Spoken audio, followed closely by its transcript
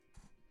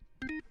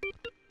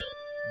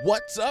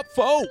What's up,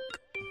 folk?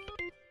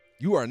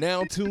 You are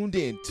now tuned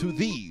in to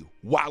the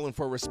Wildin'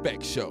 for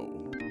Respect show,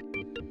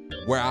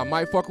 where I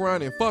might fuck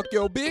around and fuck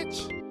your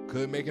bitch.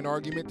 Could make an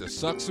argument to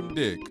suck some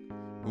dick.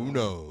 Who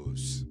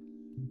knows?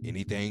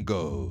 Anything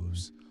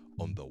goes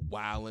on the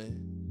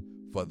Wildin'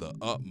 for the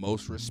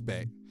Utmost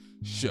Respect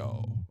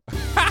show.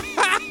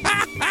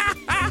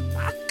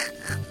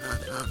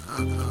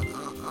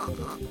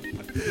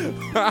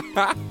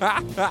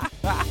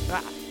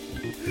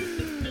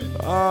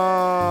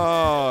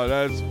 Oh,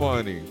 that's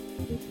funny.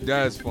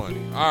 That's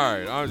funny. All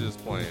right, I'm just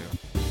playing.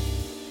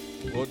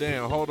 Well,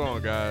 damn, hold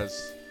on,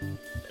 guys.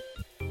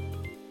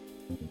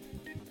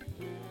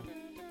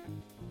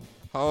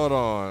 Hold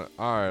on.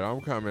 All right,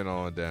 I'm coming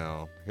on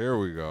down. Here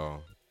we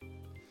go.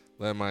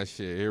 Let my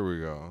shit. Here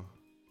we go.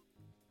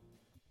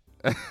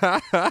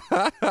 I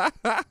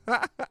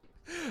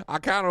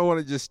kind of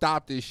want to just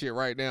stop this shit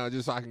right now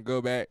just so I can go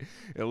back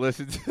and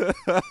listen to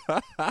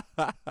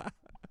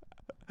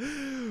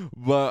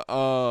But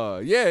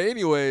yeah,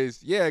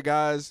 anyways, yeah,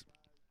 guys.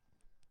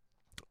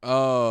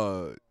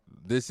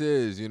 This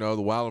is, the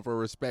Wildin' for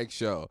Respect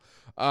show.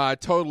 I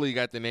totally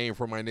got the name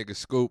from my nigga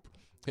Scoop.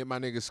 Hit my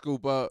nigga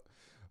Scoop up.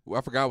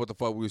 I forgot what the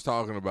fuck we was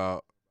talking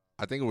about.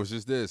 I think it was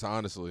just this,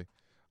 honestly.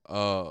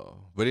 But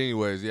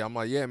anyways, yeah, I'm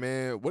like, yeah,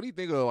 man, what do you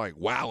think of like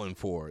Wildin'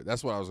 for?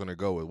 That's what I was gonna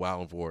go with,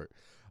 Wildin' for it.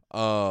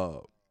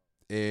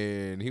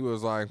 And he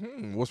was like,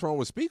 what's wrong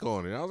with speak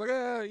on it? I was like,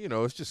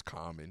 it's just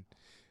common.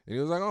 And he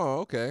was like, oh,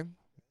 okay.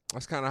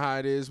 That's kind of how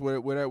it is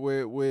with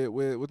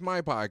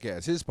my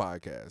podcast, his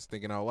podcast,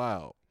 Thinking Out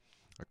Loud,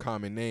 a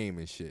common name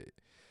and shit.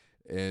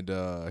 And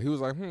he was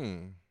like,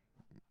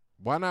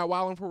 why not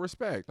Wildin' for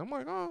Respect? I'm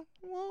like, oh,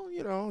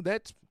 well,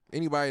 that's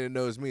anybody that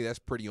knows me, that's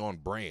pretty on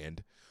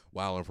brand.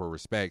 Wildin' for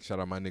Respect. Shout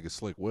out my nigga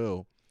Slick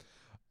Will.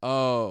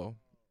 So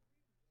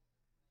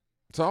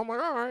I'm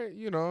like, all right,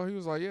 he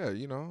was like, yeah,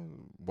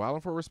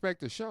 Wildin' for Respect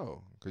the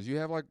show, because you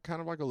have like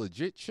kind of like a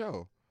legit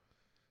show.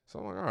 So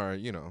I'm like, all right,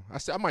 I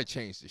said I might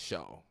change the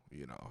show. I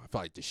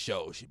feel like the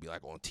show should be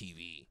like on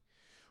TV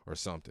or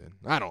something.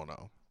 I don't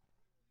know.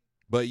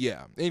 But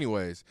yeah,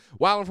 anyways,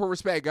 Wildin' for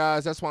Respect,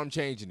 guys. That's why I'm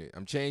changing it.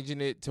 I'm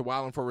changing it to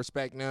Wildin' for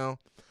Respect now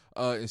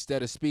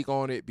instead of Speak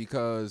on It,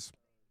 because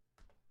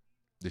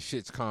the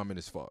shit's common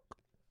as fuck.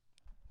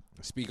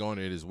 Speak on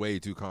It is way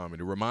too common.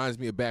 It reminds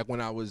me of back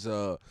when I was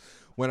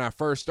when I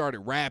first started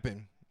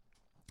rapping.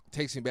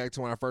 Takes me back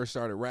to when I first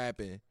started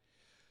rapping.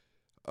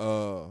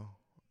 I'm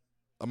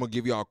going to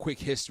give y'all a quick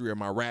history of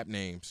my rap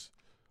names.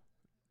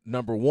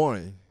 Number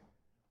one,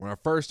 when I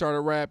first started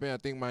rapping, I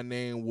think my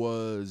name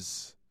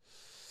was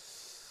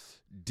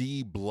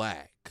D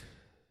Black.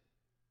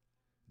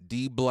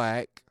 D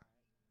Black.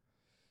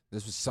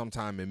 This was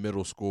sometime in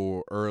middle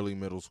school, early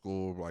middle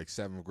school, like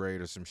 7th grade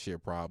or some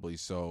shit probably.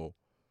 So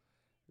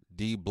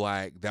D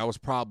Black, that was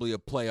probably a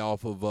play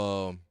off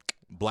of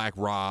Black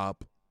Rob.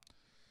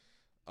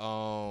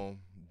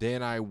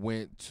 Then I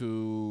went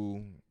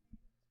to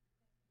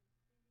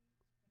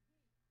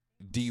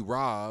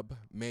D-Rob,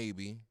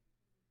 maybe.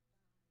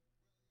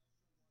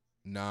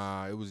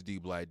 Nah, it was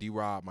D-Black.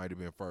 D-Rob might have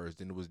been first.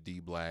 Then it was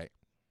D-Black.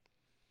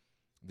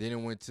 Then it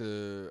went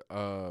to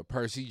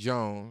Percy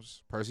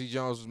Jones. Percy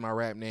Jones was my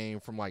rap name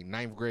from like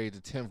 9th grade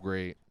to 10th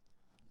grade.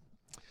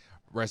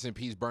 Rest in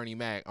peace, Bernie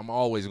Mac. I'm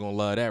always going to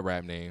love that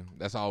rap name.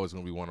 That's always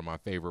going to be one of my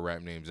favorite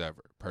rap names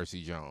ever.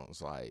 Percy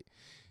Jones. Like,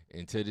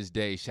 and to this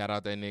day, shout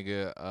out that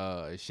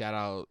nigga. Shout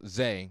out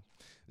Zay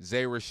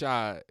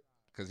Rashad.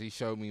 Because he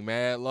showed me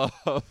mad love.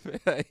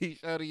 He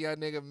showed a young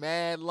nigga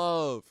mad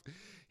love.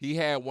 He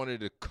had one of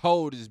the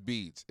coldest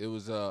beats. It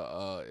was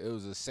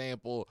a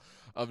sample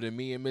of the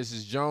Me and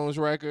Mrs. Jones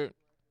record.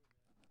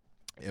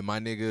 And my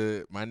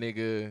nigga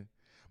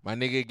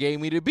gave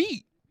me the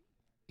beat.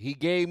 He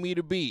gave me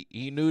the beat.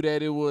 He knew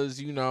that it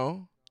was, you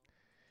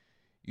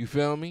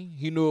feel me?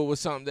 He knew it was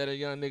something that a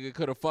young nigga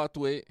could have fucked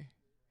with.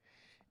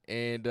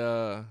 And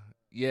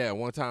yeah,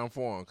 one time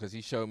for him, because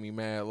he showed me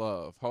mad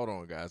love. Hold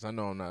on, guys. I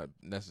know I'm not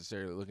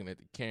necessarily looking at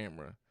the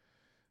camera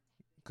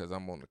because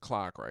I'm on the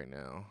clock right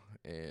now.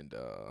 And,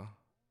 all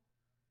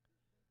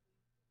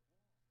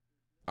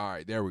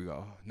right, there we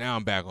go. Now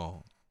I'm back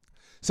on.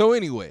 So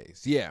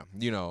anyways, yeah,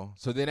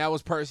 So then that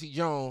was Percy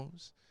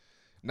Jones,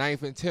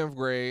 9th and 10th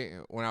grade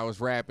when I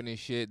was rapping and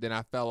shit. Then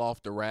I fell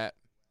off the rap.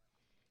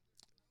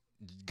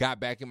 Got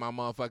back in my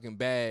motherfucking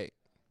bag.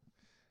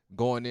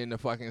 Going into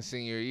fucking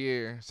senior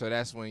year. So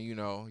that's when,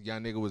 young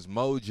nigga was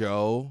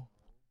Mojo.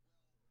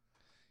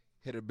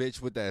 Hit a bitch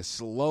with that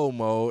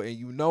slow-mo.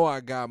 And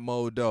I got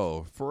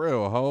Modo. For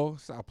real, ho.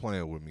 Stop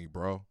playing with me,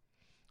 bro.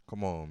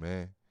 Come on,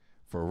 man.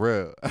 For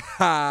real.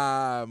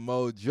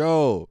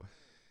 Mojo.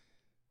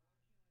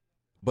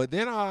 But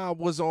then I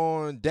was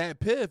on Dat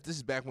Piff. This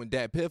is back when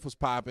Dat Piff was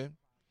popping.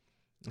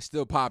 It's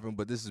still popping,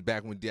 but this is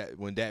back when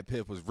Dat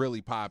Piff was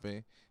really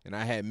popping, and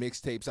I had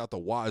mixtapes out the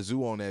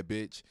wazoo on that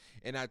bitch,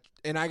 and I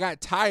got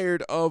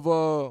tired of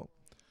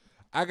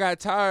every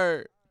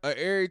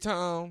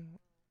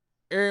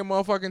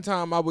motherfucking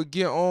time I would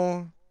get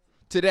on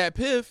to Dat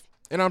Piff,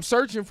 and I'm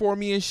searching for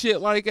me and shit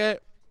like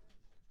that,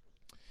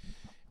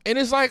 And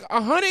it's like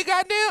 100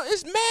 goddamn,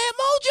 it's mad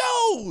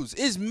mojos.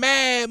 It's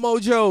mad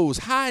mojos.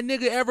 How a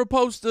nigga ever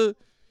post to,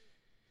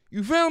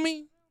 you feel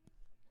me?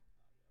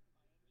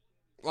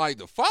 Like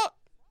the fuck?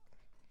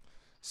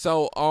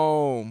 So,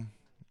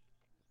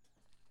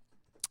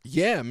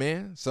 yeah,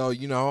 man. So,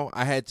 you know,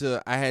 I had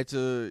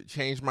to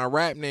change my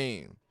rap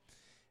name.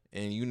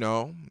 And, you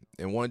know,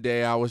 and one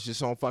day I was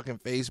just on fucking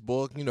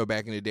Facebook, you know,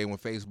 back in the day when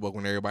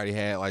everybody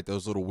had like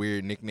those little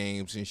weird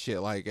nicknames and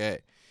shit like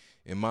that.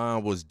 And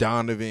mine was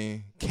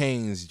Donovan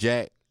Keynes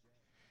Jack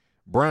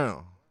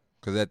Brown.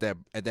 Cause at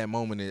that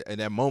moment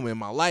in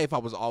my life, I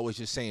was always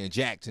just saying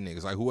Jack to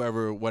niggas. Like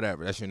whoever,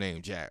 whatever, that's your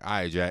name, Jack. All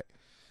right, Jack.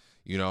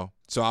 You know?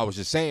 So I was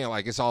just saying,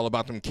 like, it's all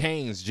about them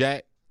Keynes,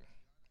 Jack.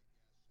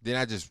 Then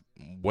I just,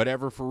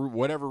 for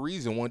whatever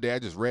reason, one day I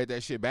just read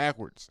that shit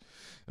backwards.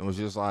 And was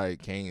just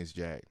like, Keynes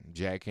Jack.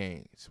 Jack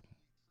Keynes.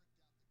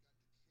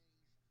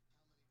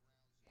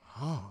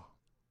 Huh.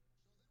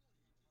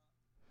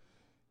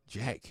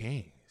 Jack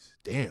Keynes.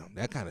 Damn,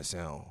 that kind of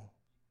sound.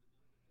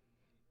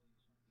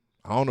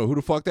 I don't know who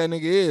the fuck that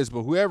nigga is,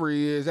 but whoever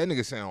he is, that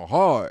nigga sound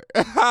hard.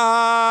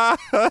 That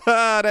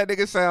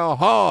nigga sound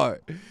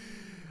hard.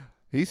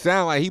 He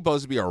sound like he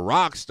supposed to be a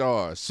rock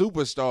star,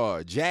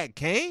 superstar. Jack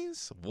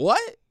Keynes?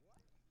 What?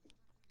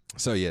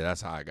 So yeah,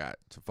 that's how I got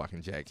to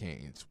fucking Jack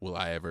Keynes.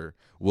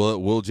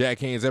 Will Jack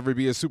Keynes ever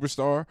be a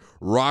superstar?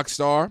 Rock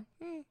star?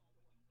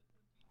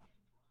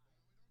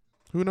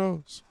 Who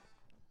knows?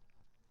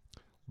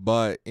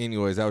 But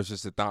anyways, that was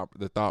just the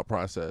thought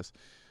process.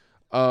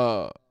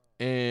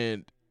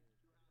 And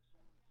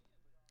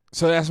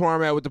so that's where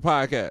I'm at with the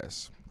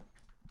podcast.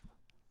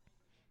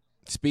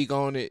 Speak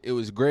on it. It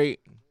was great,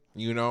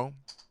 you know.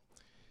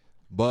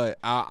 But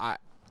I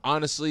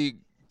honestly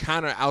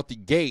kind of out the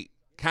gate,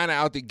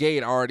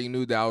 I already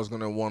knew that I was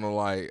going to want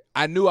to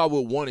I knew I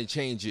would want to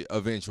change it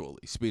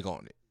eventually, speak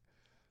on it.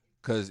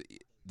 Because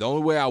the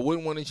only way I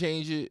wouldn't want to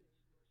change it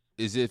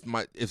is if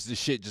the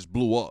shit just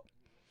blew up.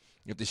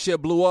 If the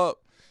shit blew up,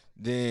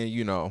 then,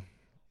 you know,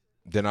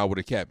 then I would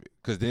have kept it.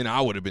 Because then I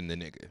would have been the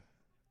nigga.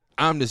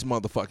 I'm this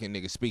motherfucking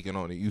nigga speaking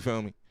on it. You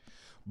feel me?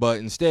 But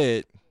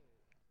instead,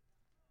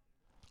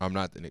 I'm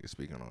not the nigga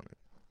speaking on it.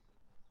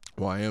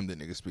 Well, I am the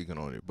nigga speaking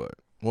on it, but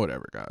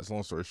whatever, guys.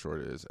 Long story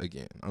short is,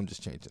 again, I'm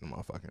just changing the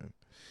motherfucking,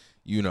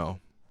 you know.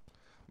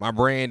 My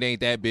brand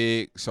ain't that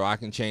big, so I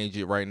can change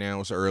it right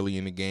now. It's early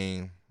in the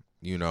game,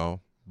 you know.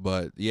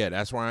 But, yeah,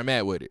 that's where I'm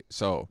at with it.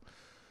 So,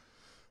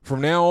 from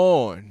now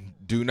on,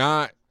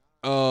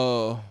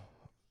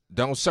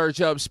 don't search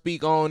up,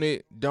 speak on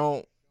it.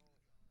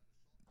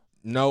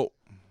 Nope.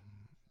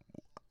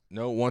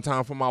 No, one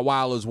time for my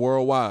Wilders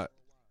worldwide.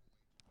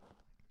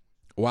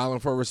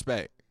 Wildin' for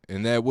respect.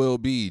 And that will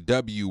be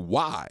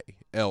WYLIN.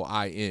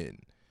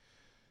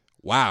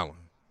 Wildin'.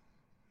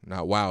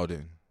 Not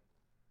Wildin'.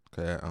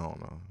 Cause I don't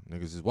know.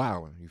 Niggas is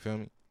wildin'. You feel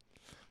me?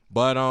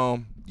 But,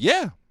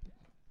 yeah.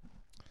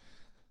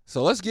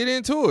 So let's get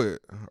into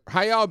it.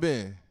 How y'all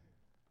been?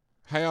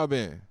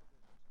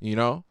 You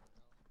know?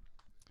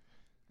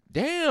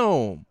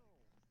 Damn.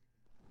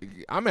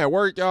 I'm at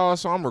work, y'all,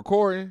 so I'm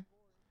recording.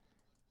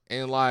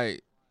 And,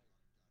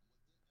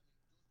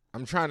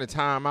 I'm trying to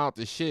time out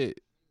the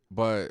shit.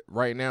 But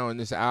right now in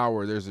this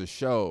hour, there's a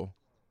show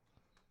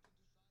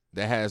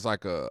that has,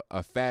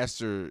 a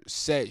faster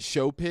set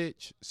show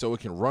pitch. So it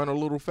can run a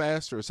little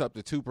faster. It's up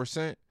to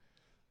 2%.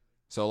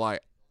 So, I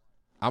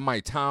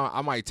might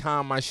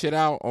time my shit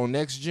out on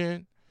Next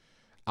Gen.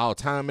 I'll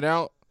time it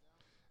out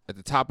at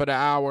the top of the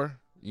hour,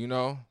 you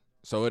know?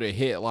 So it'll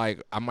hit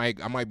I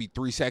might be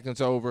 3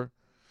 seconds over,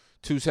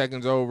 2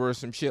 seconds over,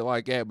 some shit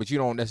like that, but you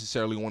don't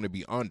necessarily want to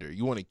be under.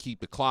 You want to keep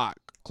the clock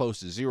close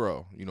to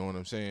zero, you know what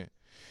I'm saying?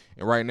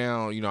 And right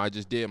now, you know, I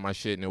just did my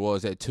shit and it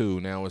was at 2.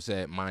 Now it's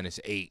at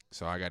 -8.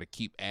 So I got to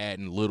keep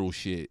adding little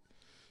shit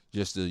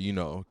just to, you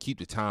know, keep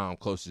the time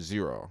close to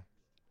zero.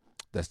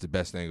 That's the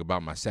best thing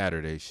about my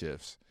Saturday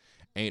shifts.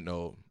 Ain't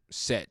no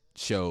set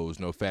shows,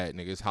 no fat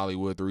niggas.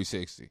 Hollywood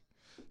 360.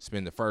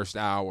 Spend the first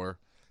hour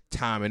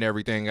timing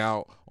everything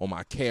out on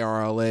my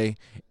KRLA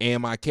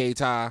and my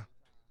K-Tie.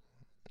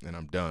 And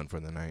I'm done for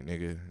the night,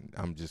 nigga.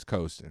 I'm just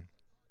coasting.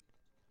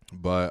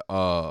 But,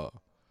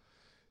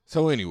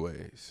 so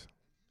anyways,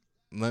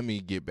 let me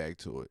get back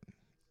to it.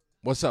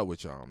 What's up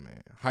with y'all,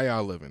 man? How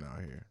y'all living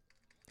out here?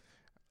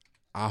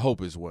 I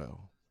hope it's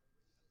well.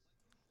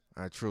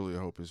 I truly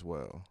hope it's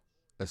well.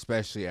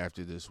 Especially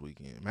after this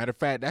weekend. Matter of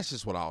fact, that's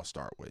just what I'll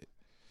start with.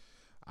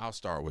 I'll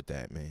start with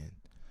that, man.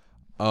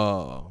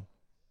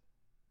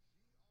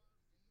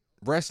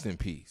 Rest in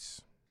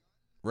peace.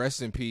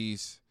 Rest in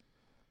peace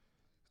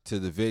to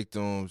the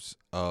victims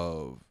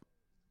of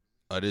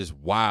this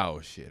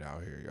wild shit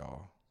out here,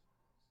 y'all.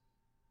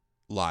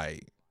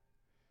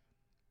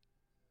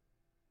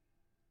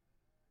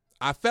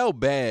 I felt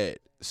bad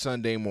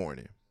Sunday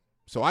morning.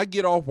 So I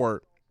get off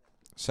work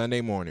Sunday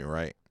morning,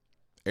 right?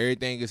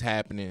 Everything is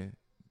happening.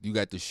 You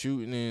got the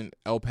shooting in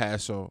El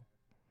Paso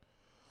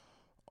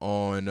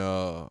on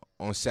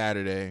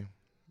Saturday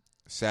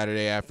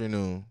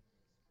afternoon.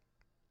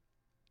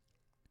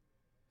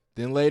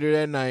 Then later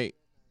that night,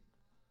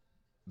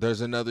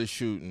 there's another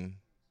shooting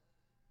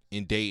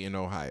in Dayton,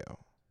 Ohio.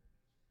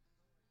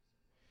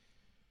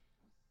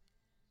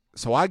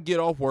 So I get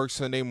off work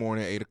Sunday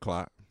morning at 8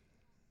 o'clock.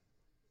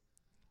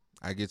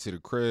 I get to the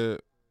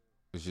crib.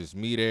 It's just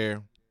me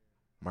there.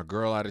 My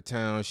girl out of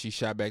town. She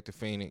shot back to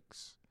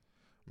Phoenix.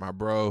 My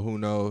bro, who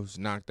knows,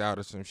 knocked out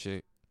or some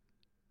shit.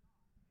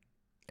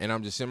 And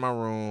I'm just in my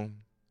room,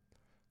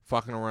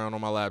 fucking around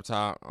on my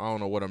laptop. I don't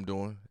know what I'm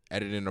doing.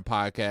 Editing a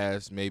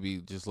podcast, maybe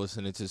just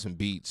listening to some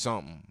beats,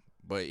 something.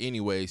 But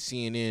anyway,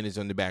 CNN is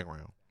in the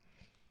background.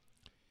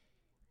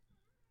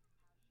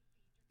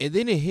 And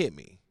then it hit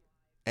me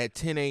at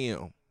 10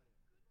 a.m.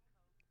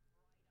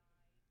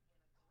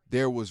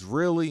 There was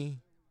really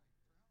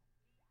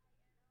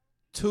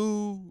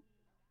two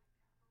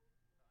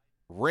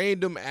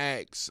random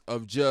acts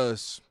of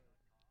just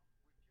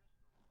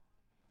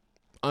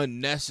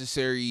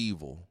unnecessary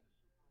evil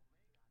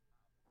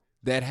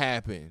that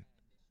happened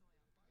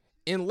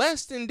in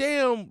less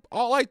than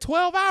like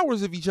 12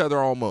 hours of each other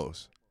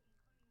almost.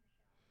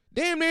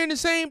 Damn near in the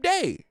same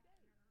day.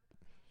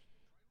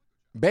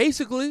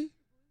 Basically,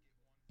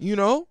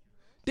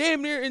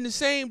 damn near in the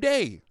same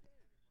day.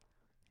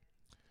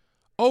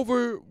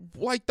 Over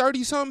like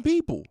 30-something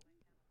people.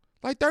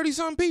 Like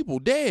 30-something people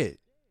dead.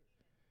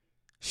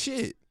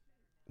 Shit.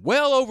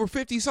 Well over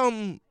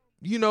 50-something,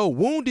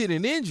 wounded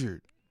and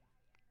injured.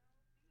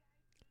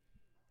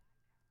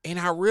 And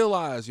I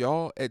realized,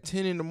 y'all, at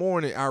 10 in the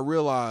morning, I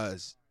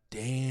realized,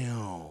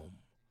 damn,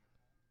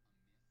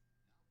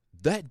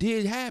 that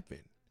did happen.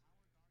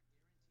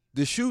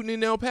 The shooting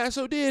in El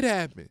Paso did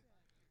happen.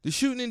 The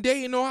shooting in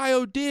Dayton,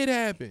 Ohio did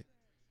happen.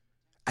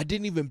 I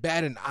didn't even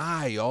bat an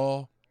eye,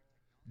 y'all.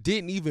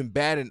 Didn't even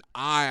bat an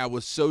eye. I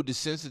was so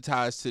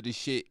desensitized to this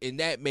shit, and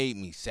that made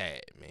me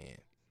sad, man.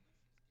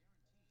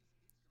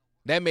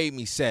 That made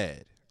me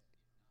sad.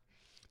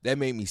 That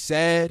made me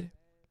sad.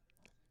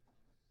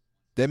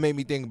 That made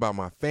me think about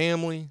my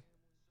family.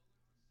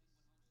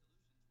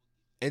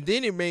 And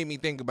then it made me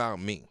think about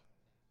me.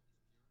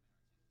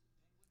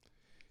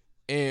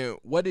 And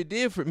what it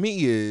did for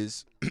me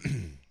is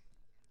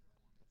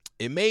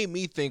it made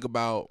me think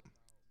about,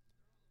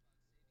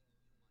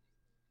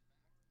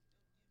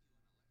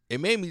 it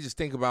made me just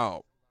think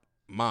about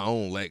my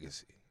own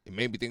legacy. It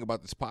made me think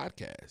about this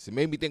podcast. It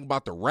made me think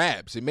about the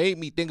raps. It made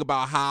me think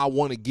about how I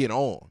want to get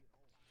on.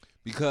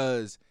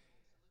 Because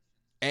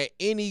at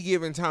any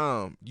given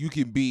time, you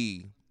can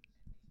be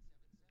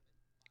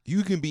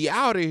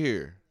out of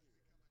here.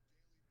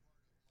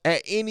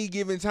 At any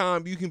given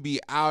time, you can be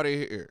out of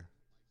here.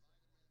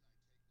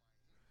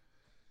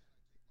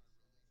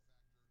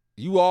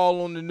 You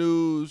all on the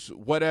news,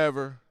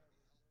 whatever.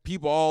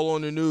 People all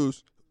on the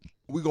news,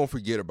 we're going to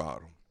forget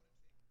about them.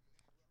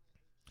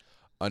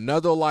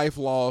 Another life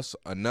lost,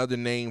 another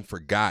name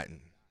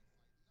forgotten.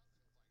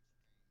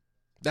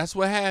 That's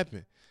what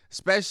happened.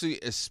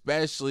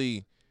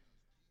 Especially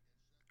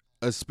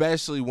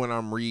when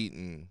I'm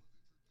reading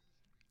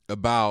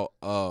about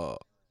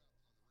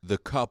the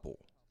couple.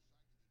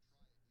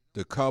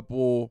 The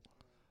couple,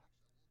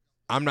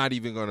 I'm not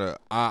even gonna.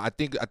 I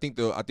think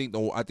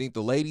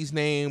the lady's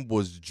name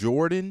was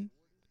Jordan,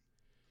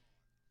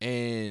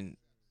 and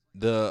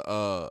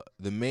the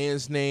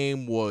man's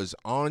name was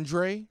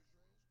Andre.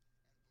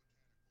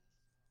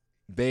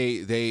 They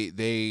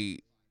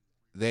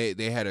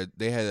had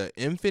an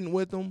infant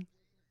with them,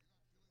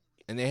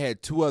 and they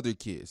had two other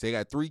kids. They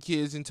got 3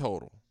 kids in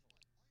total.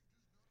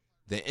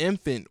 The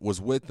infant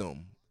was with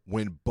them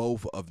when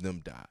both of them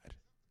died.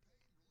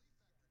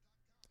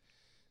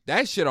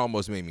 That shit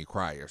almost made me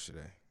cry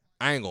yesterday.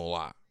 I ain't gonna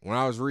lie. When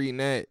I was reading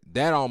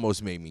that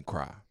almost made me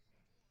cry.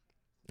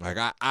 Like,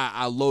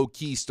 I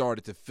low-key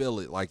started to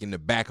feel it, like, in the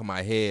back of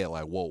my head,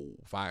 like, whoa,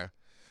 if I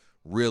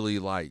really,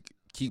 like,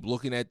 keep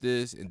looking at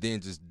this and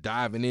then just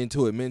diving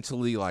into it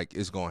mentally, like,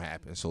 it's gonna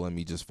happen, so let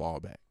me just fall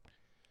back.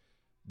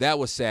 That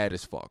was sad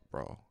as fuck,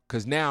 bro.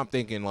 Because now I'm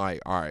thinking, like,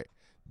 all right,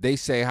 they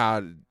say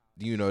how,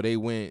 they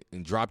went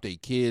and dropped their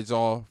kids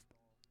off.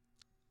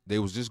 They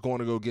was just going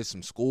to go get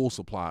some school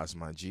supplies,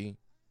 my G.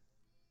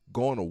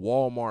 Going to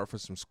Walmart for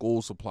some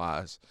school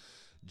supplies.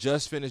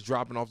 Just finished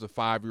dropping off the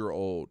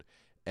 5-year-old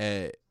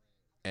at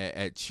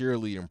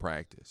cheerleading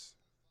practice.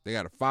 They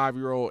got a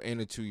 5-year-old and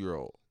a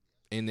 2-year-old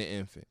and the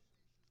infant.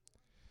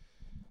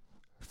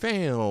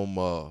 Fam,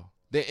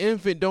 the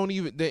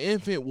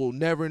infant will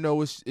never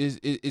know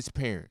its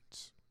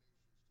parents.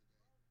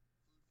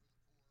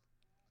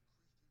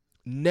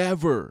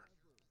 Never.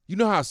 You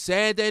know how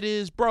sad that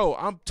is, bro?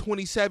 I'm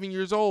 27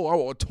 years old,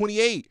 or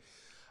 28.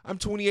 I'm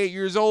 28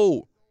 years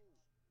old.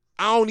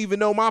 I don't even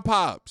know my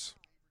pops.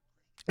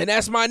 And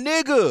that's my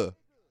nigga.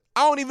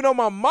 I don't even know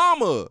my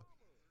mama.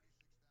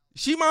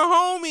 She my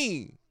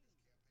homie.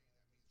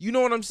 You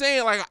know what I'm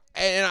saying? Like,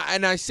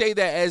 and I say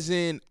that as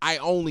in I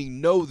only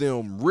know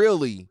them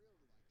really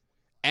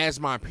as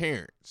my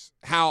parents.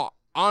 How,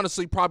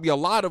 honestly, probably a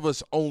lot of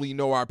us only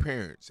know our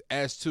parents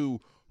as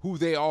to who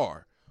they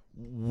are.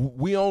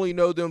 We only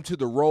know them to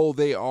the role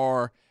they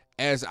are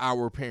as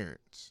our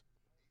parents.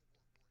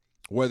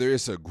 Whether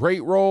it's a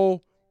great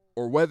role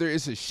or whether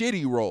it's a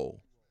shitty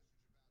role.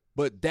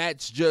 But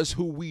that's just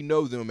who we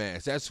know them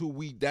as. That's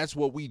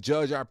what we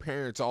judge our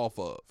parents off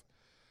of.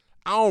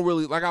 I don't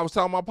really, like I was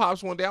telling my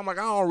pops one day, I'm like,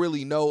 I don't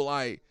really know,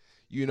 like,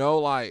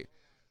 like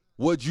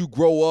what you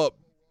grow up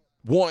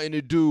wanting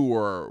to do,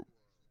 or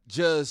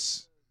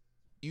just,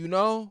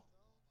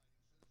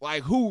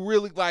 like who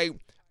really, like,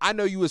 I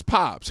know you as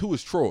Pops. Who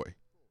is Troy?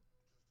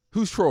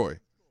 Who's Troy?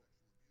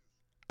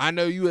 I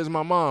know you as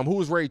my mom.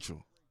 Who is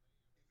Rachel?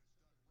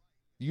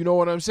 You know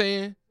what I'm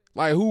saying?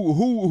 Like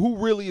who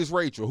really is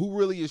Rachel? Who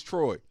really is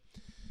Troy?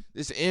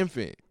 This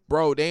infant,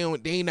 bro,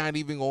 they not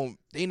even gonna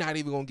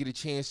get a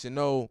chance to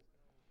know.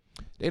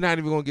 They're not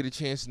even gonna get a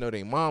chance to know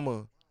their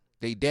mama,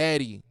 their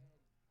daddy,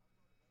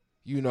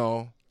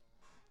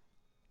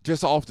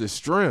 just off the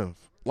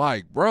strength.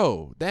 Like,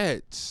 bro,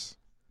 that's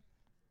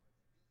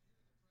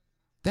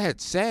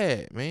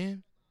sad,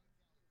 man.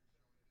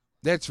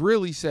 That's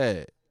really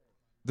sad.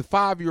 The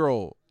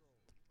 5-year-old,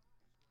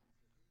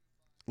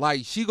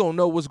 like, she gonna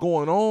know what's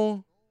going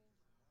on,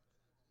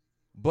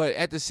 but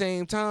at the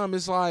same time,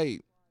 it's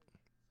like,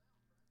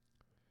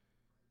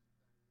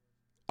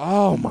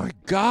 oh my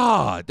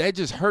God, that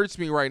just hurts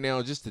me right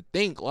now just to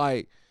think,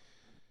 like,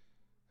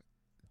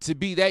 to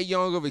be that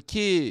young of a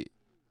kid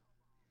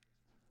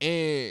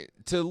and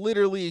to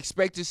literally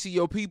expect to see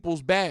your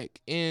peoples back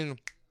in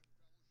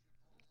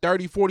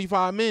 30,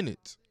 45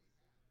 minutes.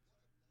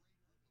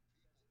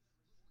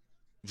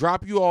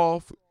 Drop you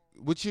off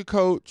with your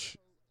coach.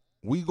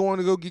 We going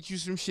to go get you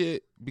some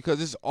shit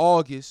because it's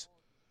August.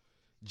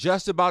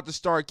 Just about to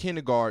start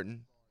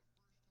kindergarten.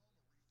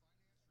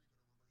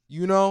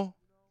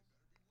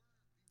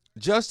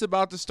 Just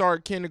about to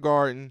start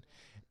kindergarten.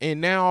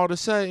 And now all of a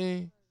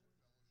sudden,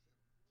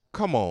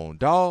 come on,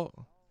 dog.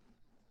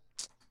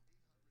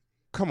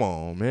 Come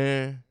on,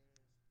 man.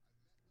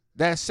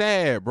 That's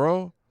sad,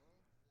 bro.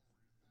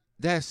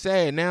 That's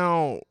sad.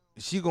 Now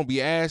she going to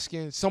be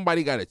asking.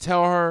 Somebody got to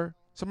tell her.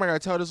 Somebody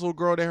got to tell this little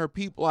girl that her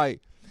people, like,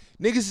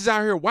 niggas is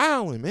out here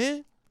wilding,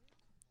 man.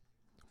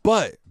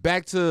 But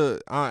back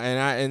to,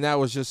 and that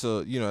was just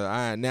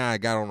now I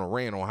got on a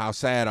rant on how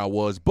sad I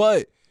was.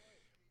 But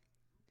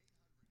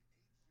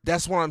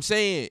that's what I'm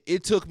saying.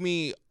 It took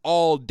me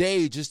all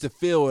day just to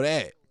feel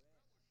that.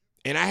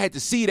 And I had to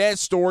see that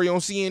story on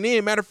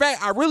CNN. Matter of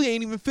fact, I really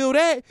ain't even feel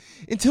that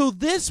until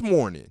this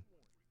morning.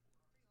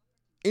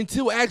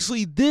 Until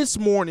actually this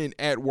morning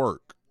at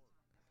work.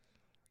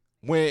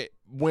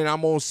 When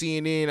I'm on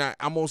CNN,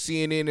 I'm on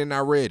CNN and I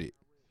read it.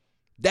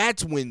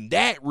 That's when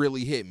that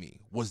really hit me.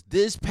 Was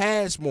this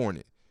past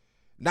morning.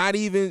 Not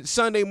even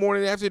Sunday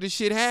morning after the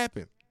shit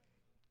happened.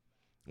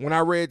 When I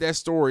read that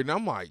story, and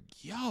I'm like,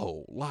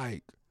 yo,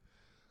 like,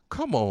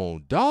 come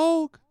on,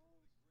 dog.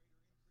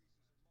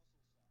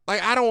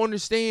 Like, I don't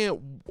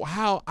understand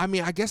how, I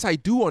mean, I guess I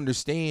do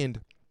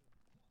understand.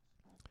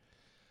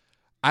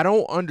 I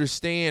don't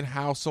understand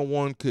how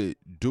someone could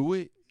do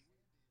it.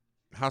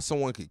 How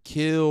someone could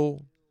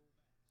kill.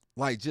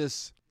 Like,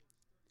 just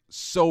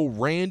so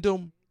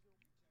random.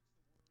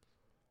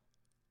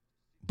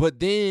 But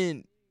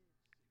then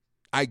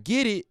I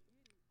get it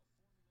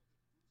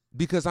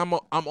because I'm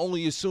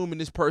only assuming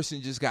this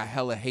person just got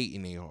hella hate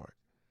in their heart.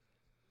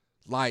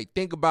 Like,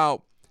 think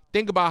about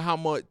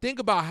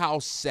how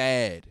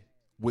sad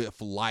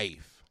with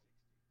life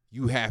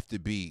you have to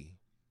be,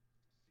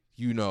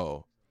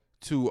 to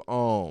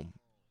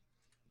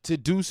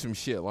do some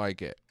shit like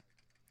that.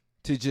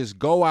 To just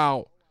go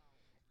out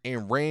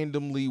and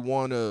randomly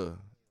want to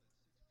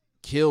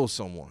kill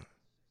someone.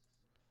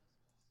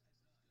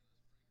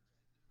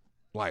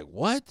 Like,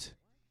 what?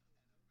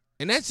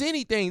 And that's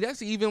anything.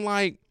 That's even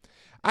like,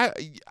 I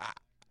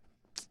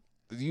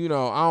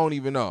don't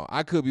even know.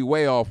 I could be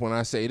way off when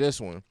I say this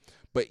one.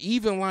 But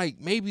even like,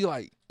 maybe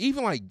like,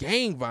 even like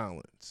gang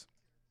violence.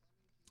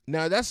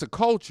 Now, that's a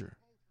culture.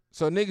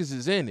 So niggas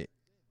is in it.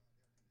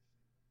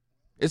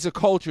 It's a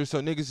culture, so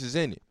niggas is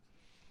in it.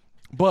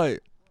 But,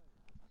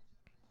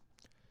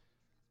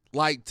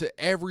 like, to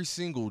every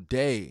single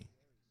day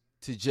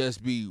to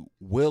just be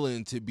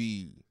willing to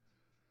be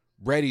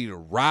ready to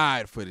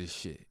ride for this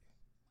shit.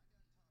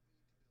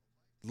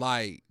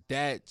 Like,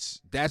 that's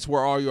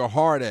where all your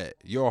heart at.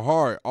 Your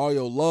heart, all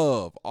your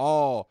love,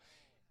 all,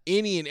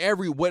 any and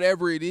every,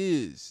 whatever it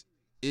is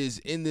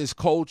in this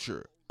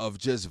culture of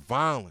just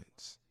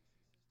violence.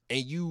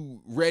 And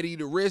you ready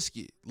to risk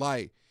it.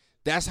 Like,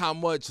 that's how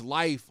much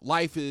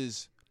life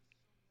is.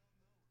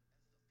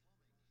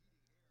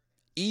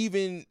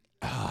 Even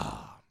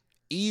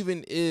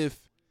if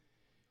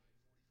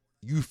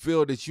you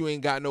feel that you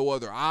ain't got no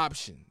other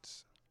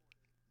options.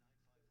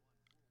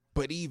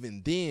 But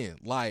even then,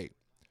 like,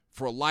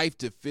 for life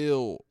to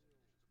feel,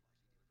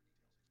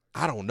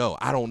 I don't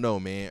know,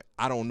 man.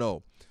 I don't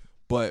know.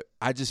 But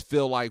I just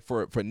feel like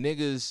for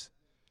niggas,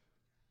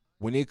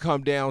 when it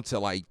come down to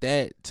like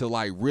that, to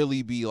like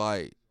really be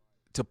like,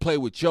 to play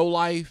with your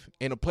life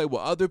and to play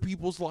with other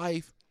people's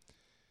life,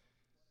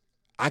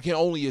 I can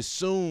only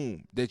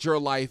assume that your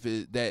life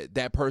is,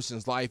 that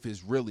person's life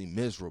is really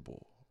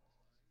miserable.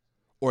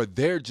 or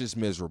they're just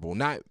miserable.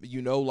 Not,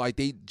 like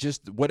they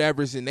just,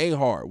 whatever's in their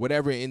heart,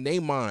 whatever in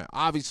their mind,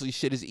 obviously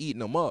shit is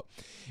eating them up.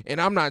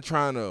 And I'm not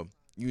trying to,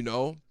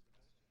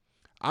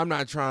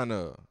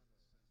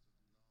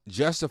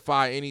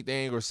 justify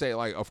anything or say,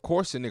 like, of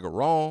course the nigga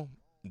wrong.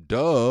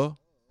 Duh.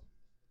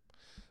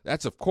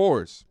 That's of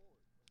course.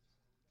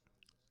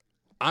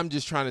 I'm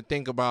just trying to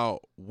think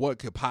about what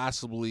could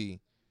possibly,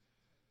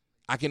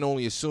 I can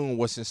only assume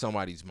what's in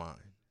somebody's mind.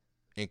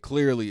 And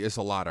clearly it's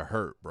a lot of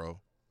hurt,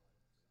 bro.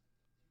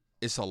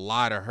 It's a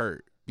lot of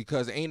hurt.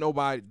 Because don't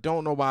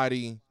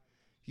nobody,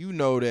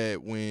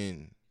 that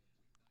when,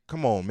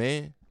 come on,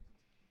 man.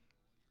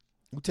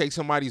 You take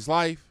somebody's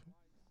life,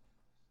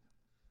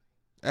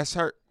 that's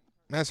hurt.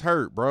 That's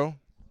hurt, bro.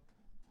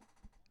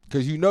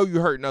 Because you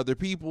hurting other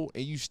people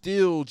and you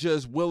still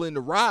just willing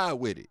to ride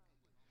with it.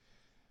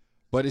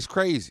 But it's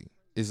crazy.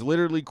 It's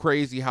literally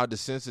crazy how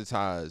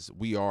desensitized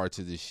we are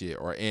to this shit.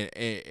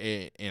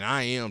 And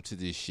I am to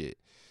this shit.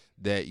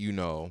 That,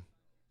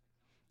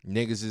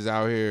 niggas is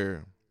out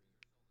here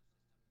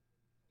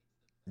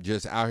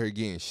just out here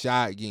getting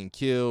shot, getting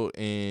killed,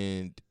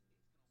 and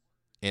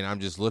I'm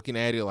just looking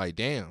at it like,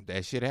 damn,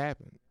 that shit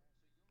happened.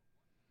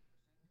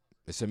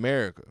 It's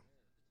America.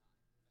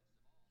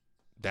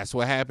 That's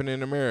what happened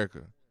in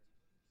America.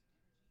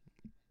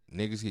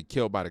 Niggas get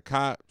killed by the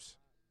cops.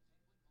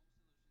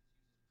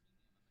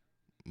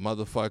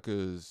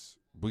 Motherfuckers,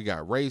 we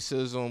got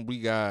racism, we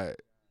got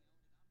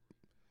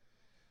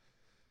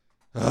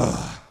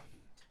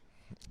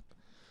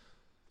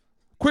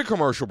quick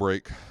commercial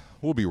break.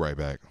 We'll be right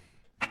back.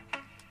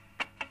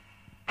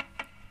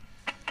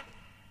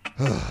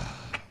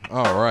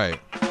 All right.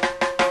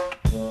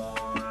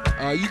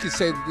 You could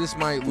say that this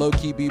might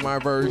low-key be my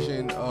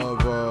version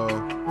of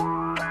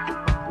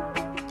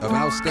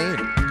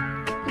Outstanding.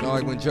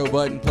 Like when Joe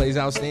Budden plays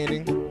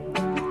Outstanding.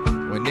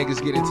 When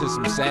niggas get into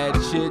some sad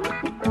shit.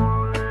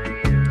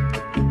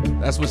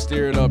 That's what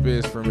Steer It Up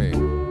is for me.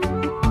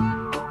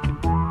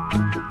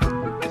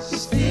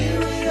 Steer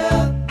it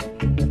up.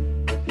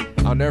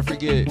 I'll never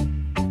forget.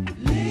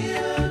 Me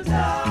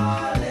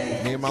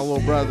and my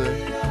little brother.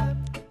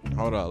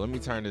 Hold up, let me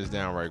turn this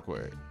down right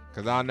quick.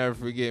 Cause I'll never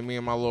forget, me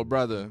and my little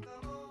brother.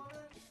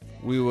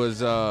 We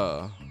was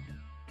at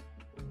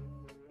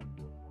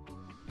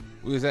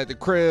the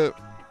crib.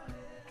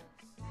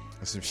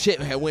 Some shit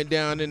had went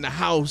down in the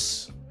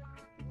house.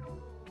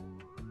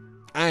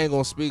 I ain't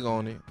gonna speak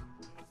on it,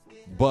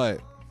 but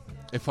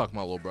it fucked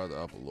my little brother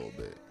up a little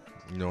bit.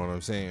 You know what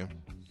I'm saying?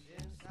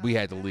 We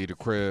had to leave the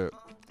crib.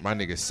 My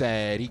nigga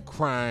sad. He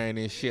crying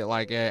and shit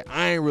like that.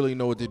 I ain't really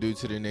know what to do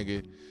to the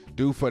nigga.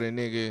 Do for the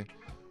nigga.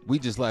 We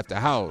just left the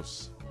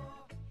house.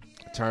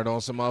 Turned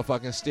on some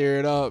motherfucking Steer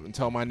It Up and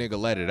told my nigga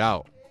let it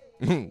out.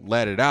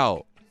 Let it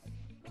out.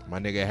 My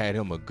nigga had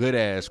him a good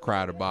ass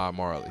cry to Bob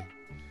Marley.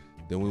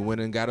 Then we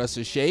went and got us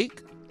a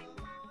shake.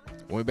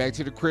 Went back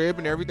to the crib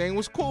and everything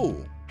was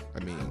cool. I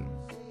mean,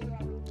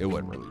 it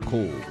wasn't really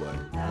cool,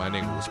 but my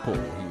nigga was cool.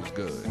 He was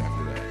good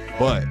after that.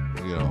 But,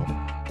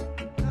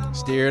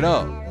 Steer It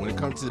Up. When it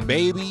comes to the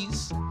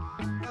babies,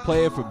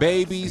 play it for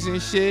babies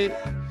and shit,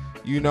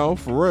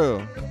 for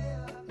real,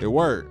 it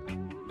worked.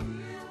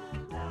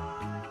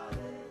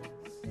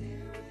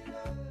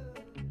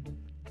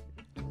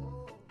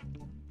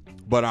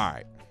 But all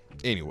right.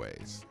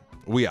 Anyways,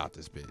 we out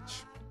this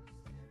bitch.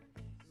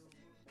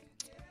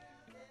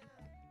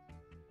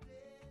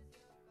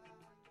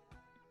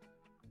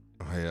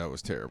 Oh, yeah, that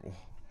was terrible.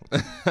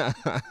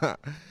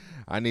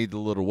 I need the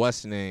little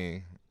what's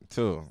name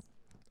too.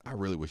 I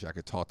really wish I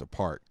could talk to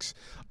Parks.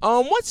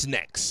 What's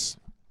next?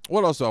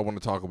 What else do I want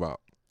to talk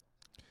about?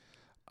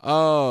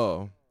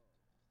 All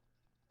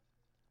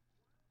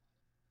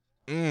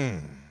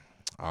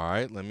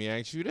right, let me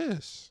ask you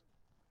this.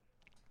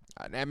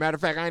 As a matter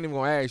of fact, I ain't even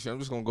gonna ask you. I'm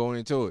just gonna go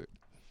into it.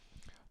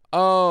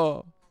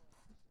 So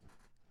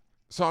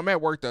I'm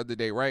at work the other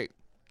day, right?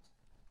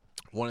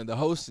 One of the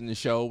hosts in the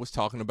show was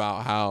talking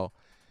about how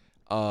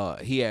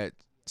he had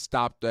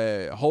stopped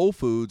at Whole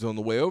Foods on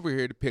the way over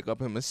here to pick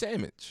up him a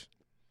sandwich.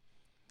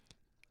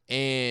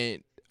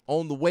 And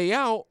on the way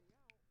out,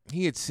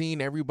 he had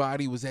seen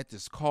everybody was at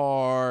this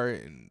car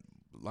and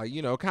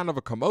kind of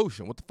a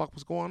commotion. What the fuck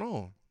was going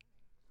on?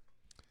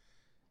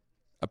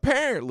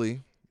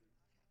 Apparently,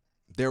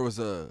 there was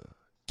a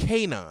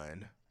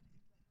canine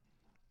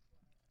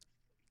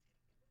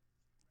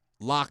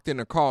locked in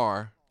a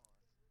car,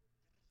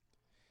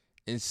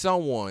 and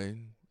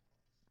someone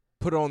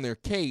put on their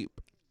cape,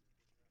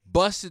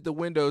 busted the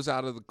windows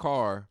out of the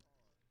car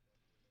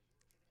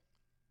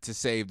to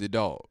save the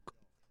dog.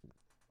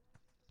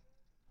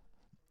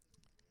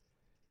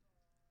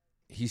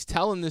 He's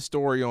telling this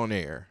story on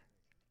air,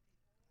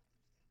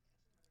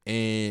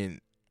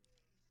 and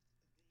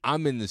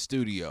I'm in the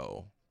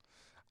studio.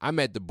 I'm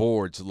at the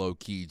boards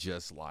low-key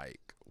just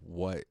like,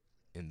 what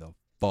in the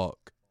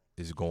fuck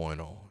is going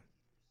on?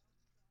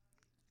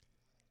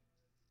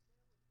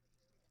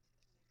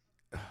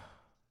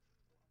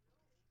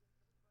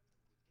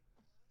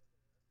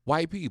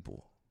 White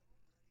people.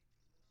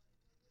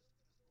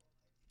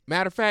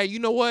 Matter of fact, you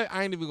know what?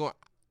 I ain't even going.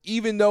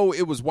 even though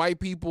it was white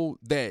people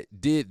that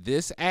did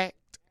this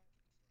act,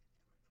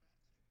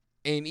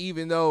 and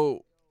even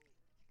though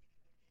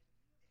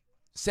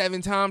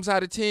 7 times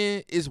out of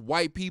 10 it's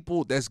white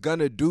people that's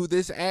gonna do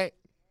this act,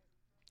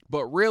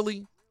 but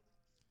really,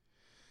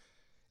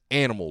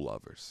 animal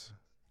lovers.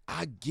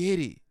 I get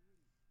it,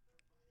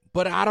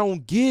 but I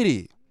don't get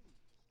it.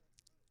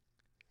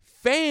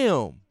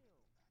 Fam,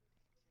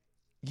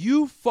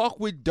 you fuck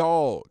with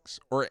dogs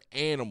or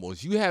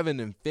animals. You have an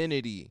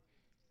affinity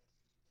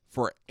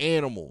for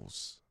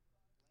animals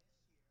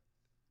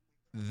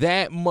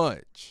that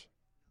much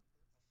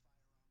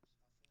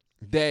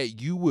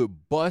that you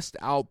would bust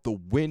out the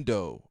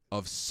window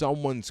of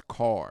someone's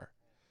car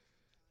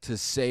to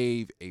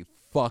save a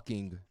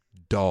fucking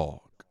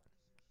dog.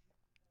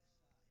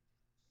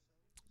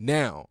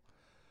 Now,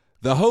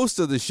 the host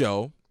of the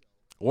show,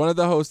 one of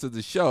the hosts of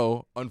the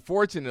show,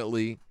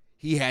 unfortunately,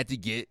 he had to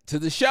get to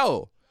the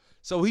show.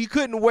 So he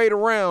couldn't wait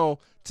around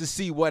to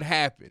see what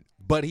happened.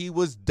 But he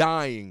was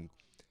dying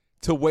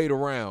to wait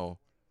around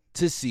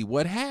to see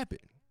what happened.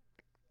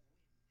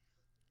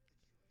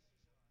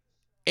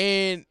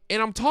 And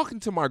I'm talking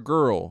to my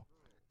girl,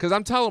 because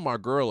I'm telling my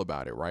girl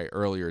about it, right,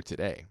 earlier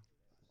today.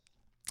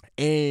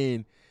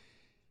 And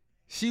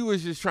she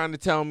was just trying to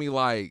tell me,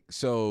 like,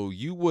 so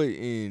you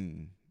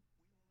wouldn't,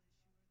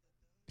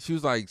 she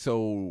was like,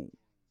 so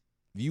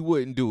you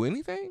wouldn't do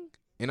anything?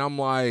 And I'm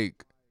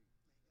like,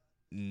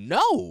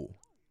 no,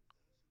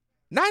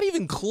 not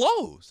even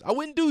close. I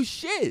wouldn't do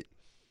shit.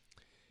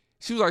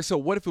 She was like, so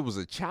what if it was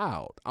a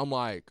child? I'm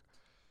like,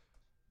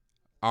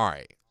 all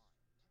right.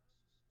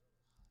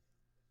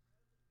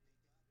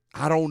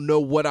 I don't know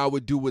what I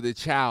would do with a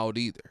child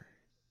either.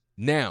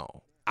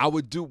 Now, I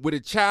would do with a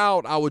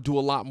child, I would do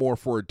a lot more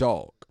for a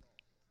dog.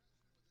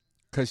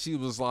 Cause she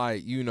was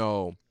like, you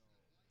know,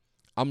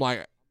 I'm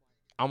like,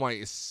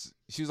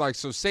 she was like,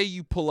 so say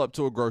you pull up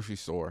to a grocery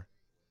store,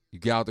 you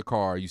get out the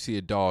car, you see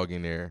a dog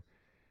in there.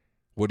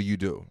 What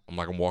do? I'm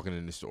like, I'm walking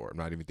in the store. I'm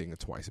not even thinking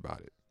twice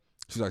about it.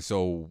 She's like,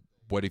 so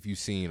what if you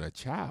seen a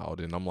child?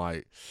 And I'm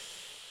like,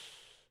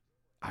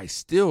 I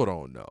still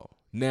don't know.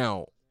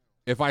 Now,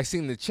 if I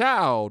seen the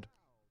child,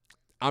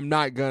 I'm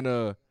not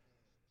gonna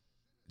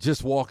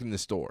just walk in the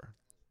store.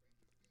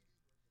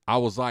 I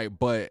was like,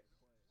 but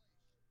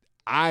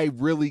I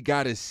really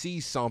gotta see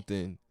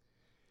something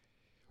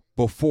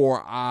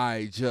before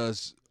I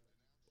just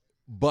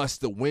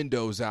bust the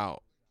windows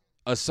out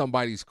of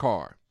somebody's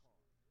car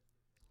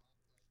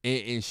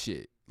and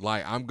shit.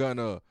 Like, I'm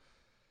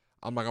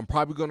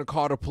probably gonna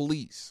call the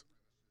police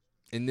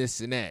and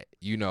this and that,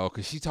 you know,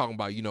 because she's talking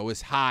about, you know,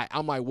 it's hot.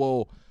 I'm like,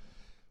 well,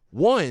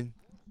 one,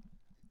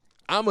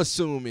 I'm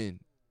assuming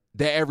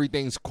that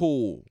everything's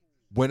cool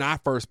when I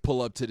first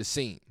pull up to the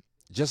scene.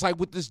 Just like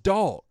with this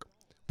dog.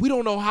 We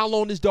don't know how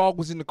long this dog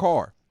was in the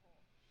car.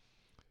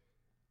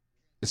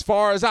 As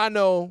far as I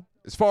know,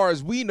 as far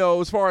as we know,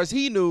 as far as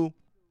he knew,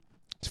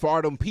 as far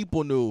as them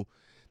people knew,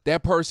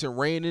 that person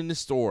ran in the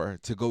store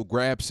to go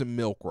grab some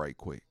milk right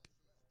quick.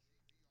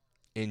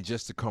 And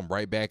just to come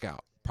right back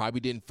out.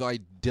 Probably didn't feel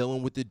like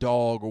dealing with the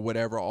dog or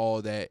whatever,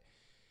 all that.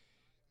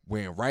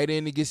 Went right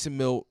in to get some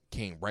milk,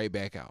 came right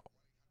back out.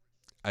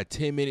 A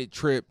 10-minute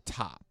trip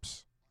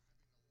tops.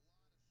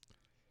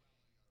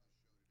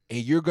 And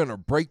you're going to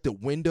break the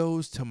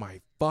windows to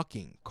my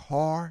fucking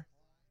car?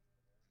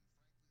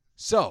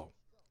 So,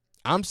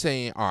 I'm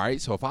saying, all right,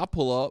 so if I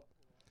pull up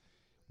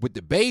with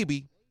the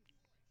baby,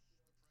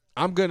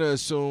 I'm going to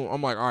assume,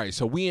 I'm like, all right,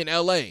 so we in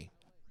LA.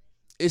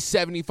 It's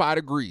 75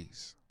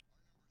 degrees.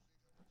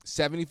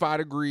 75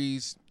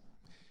 degrees,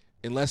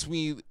 unless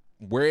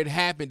where it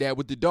happened at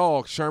with the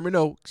dog, Sherman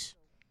Oaks,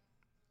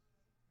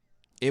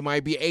 it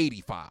might be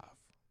 85.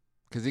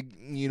 Cause it,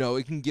 you know,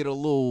 it can get a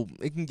little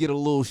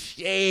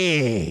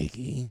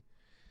shaky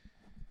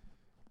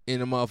in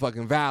the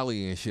motherfucking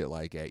valley and shit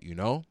like that, you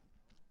know?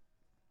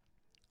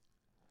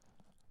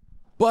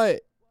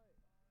 But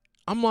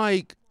I'm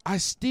like,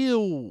 I'm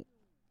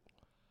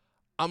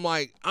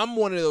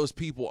one of those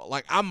people,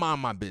 like, I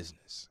mind my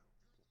business.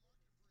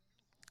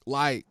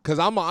 Like, cause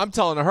I'm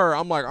telling her,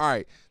 I'm like, all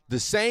right, the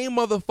same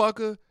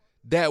motherfucker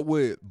that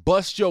would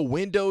bust your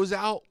windows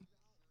out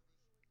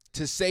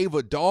to save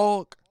a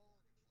dog,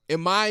 in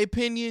my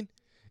opinion,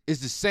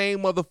 is the same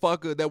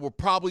motherfucker that would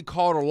probably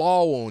call the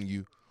law on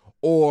you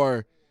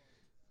or,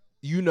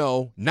 you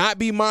know, not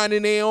be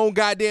minding their own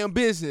goddamn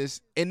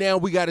business. And now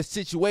we got a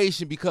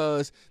situation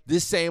because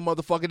this same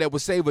motherfucker that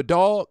would save a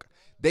dog,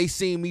 they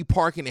seen me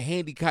park in a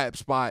handicap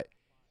spot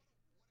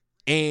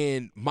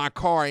and my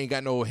car ain't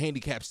got no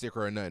handicap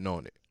sticker or nothing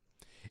on it.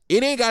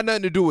 It ain't got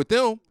nothing to do with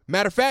them.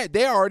 Matter of fact,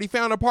 they already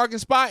found a parking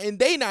spot and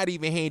they not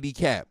even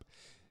handicapped.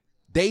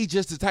 They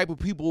just the type of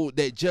people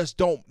that just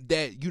don't,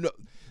 that, you know,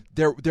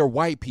 they're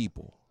white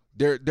people.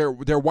 They're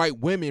white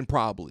women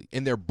probably,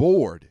 and they're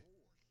bored.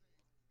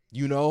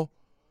 You know,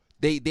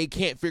 they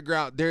can't figure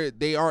out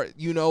they are,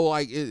 you know,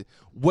 like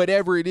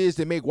whatever it is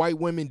that make white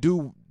women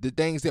do the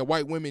things that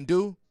white women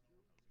do.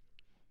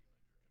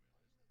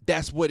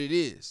 That's what it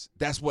is.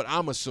 That's what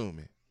I'm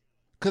assuming.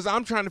 Cause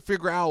I'm trying to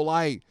figure out,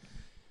 like,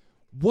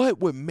 what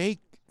would make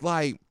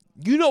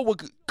you know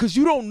what, because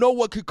you don't know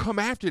what could come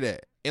after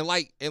that. And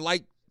like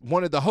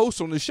one of the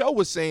hosts on the show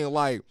was saying,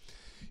 like,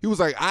 he was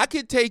like, I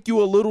could take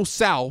you a little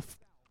south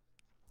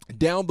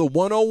down the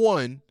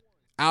 101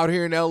 out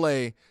here in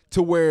LA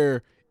to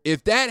where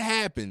if that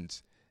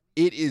happens,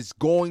 it is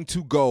going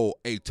to go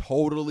a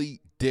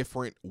totally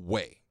different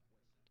way.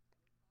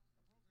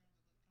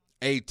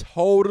 A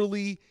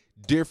totally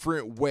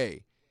different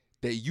way.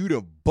 That you'd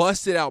have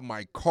busted out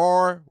my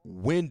car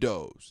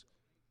windows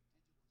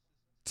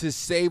to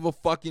save a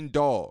fucking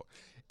dog.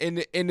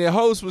 And the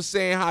host was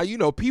saying how, you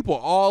know, people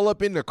all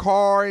up in the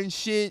car and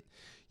shit.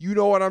 You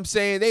know what I'm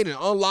saying? They done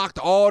unlocked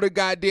all the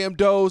goddamn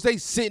doors. They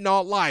sitting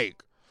all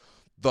like,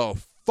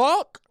 the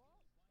fuck?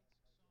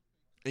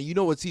 And you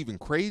know what's even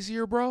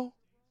crazier, bro?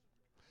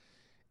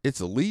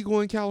 It's illegal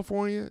in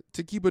California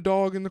to keep a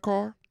dog in the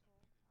car.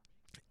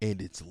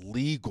 And it's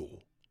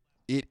legal.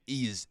 It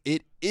is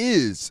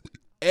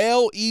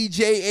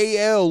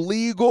L-E-J-A-L,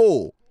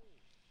 legal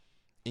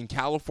in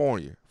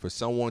California for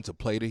someone to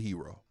play the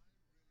hero.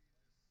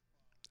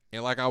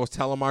 And like I was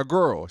telling my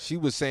girl, she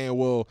was saying,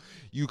 well,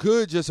 you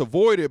could just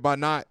avoid it by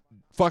not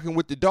fucking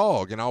with the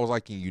dog. And I was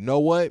like, you know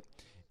what?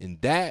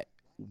 And that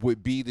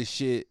would be the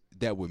shit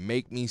that would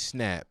make me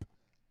snap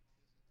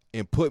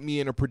and put me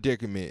in a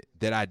predicament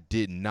that I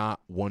did not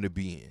want to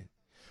be in.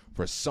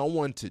 For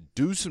someone to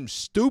do some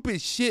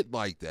stupid shit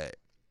like that,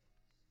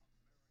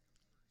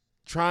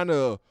 trying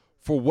to,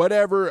 for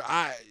whatever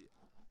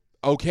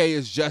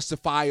is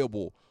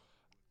justifiable.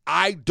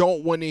 I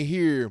don't want to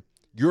hear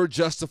your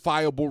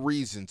justifiable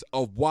reasons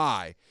of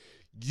why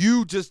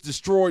you just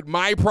destroyed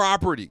my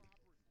property.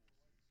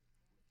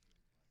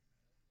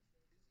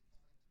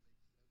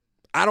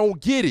 I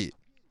don't get it.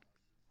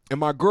 And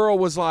my girl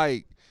was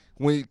like,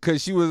 when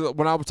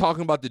I was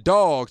talking about the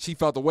dog, she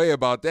felt the way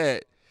about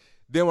that.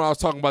 Then when I was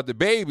talking about the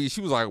baby,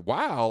 she was like,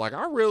 wow, like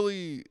I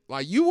really,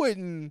 like you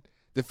wouldn't,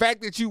 the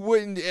fact that you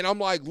wouldn't, and I'm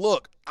like,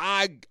 look,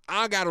 I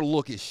got to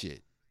look at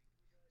shit.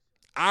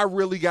 I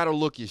really got to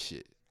look at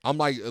shit. I'm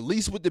like, at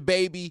least with the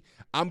baby,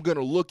 I'm going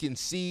to look and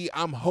see.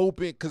 I'm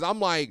hoping, because I'm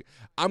like,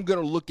 I'm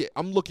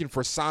looking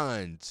for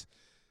signs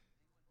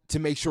to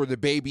make sure the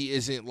baby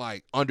isn't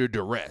like under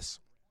duress.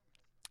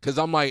 Because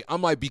I'm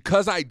like,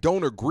 because I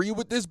don't agree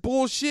with this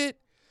bullshit,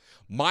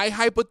 my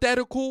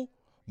hypothetical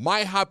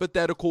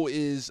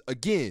is,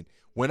 again,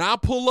 when I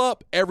pull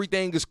up,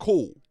 everything is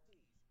cool.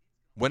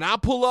 When I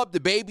pull up, the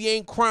baby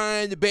ain't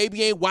crying, the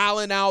baby ain't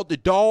wilding out, the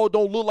dog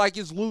don't look like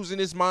it's losing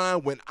his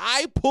mind. When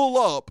I pull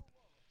up,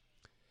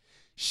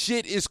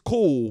 shit is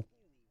cool,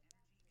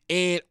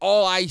 and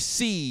all I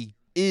see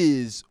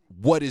is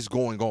what is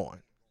going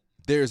on.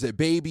 There's a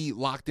baby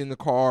locked in the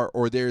car,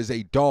 or there's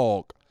a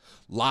dog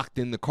locked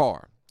in the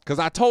car. Because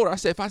I told her, I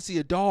said, if I see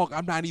a dog,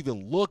 I'm not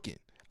even looking.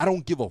 I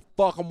don't give a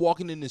fuck. I'm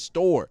walking in the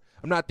store.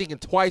 I'm not thinking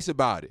twice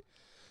about it.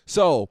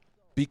 So,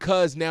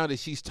 because now that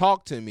she's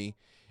talked to me,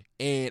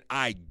 and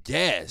I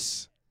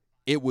guess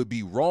it would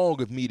be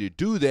wrong of me to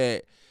do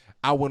that,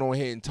 I went on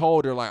ahead and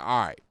told her, like,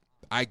 all right,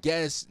 I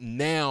guess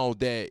now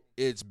that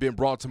it's been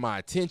brought to my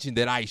attention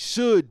that I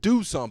should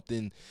do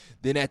something,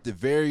 then at the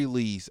very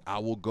least, I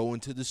will go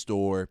into the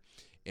store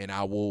and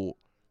I will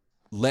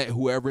let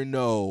whoever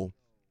know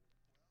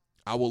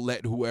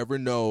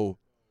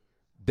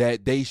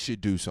that they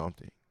should do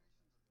something.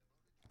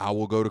 I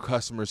will go to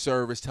customer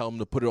service, tell them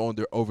to put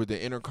it over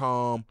the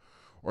intercom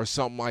or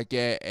something like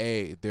that.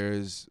 Hey,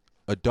 there's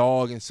a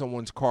dog in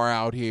someone's car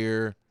out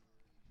here.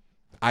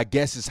 I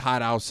guess it's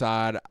hot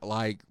outside.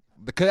 Like,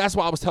 because that's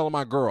what I was telling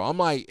my girl. I'm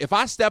like, if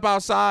I step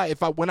outside,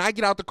 when I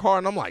get out the car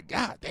and I'm like,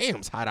 God damn,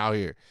 it's hot out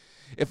here.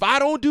 If I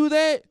don't do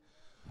that,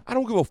 I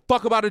don't give a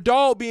fuck about a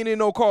dog being in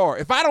no car.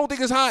 If I don't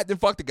think it's hot, then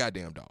fuck the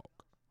goddamn dog.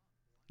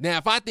 Now,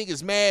 if I think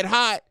it's mad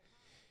hot,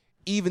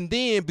 even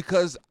then,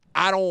 because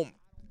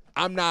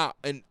I'm not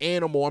an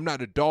animal, I'm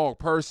not a dog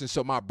person,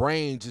 so my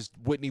brain just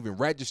wouldn't even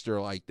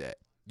register like that.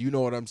 You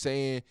know what I'm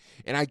saying?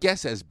 And I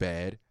guess that's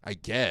bad. I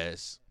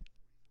guess.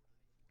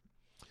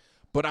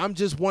 But I'm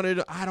just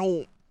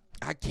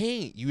I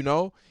can't, you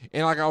know?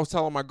 And like I was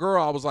telling my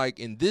girl, I was like,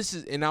 and this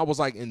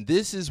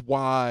is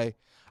why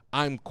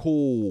I'm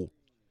cool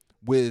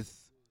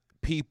with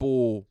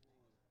people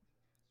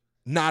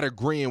not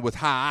agreeing with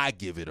how I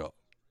give it up.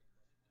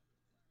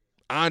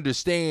 I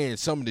understand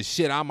some of the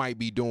shit I might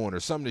be doing or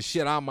some of the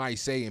shit I might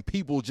say, and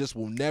people just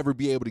will never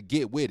be able to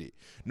get with it,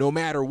 no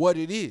matter what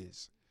it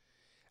is.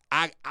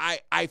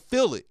 I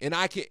feel it, and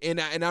I can,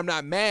 and I'm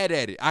not mad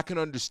at it. I can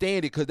understand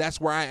it because that's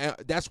where I am.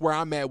 That's where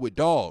I'm at with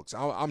dogs.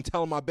 I'm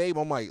telling my babe,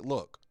 I'm like,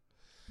 look,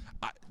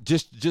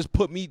 just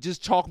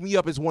chalk me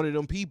up as one of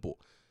them people.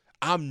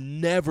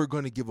 I'm never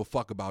gonna give a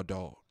fuck about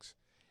dogs,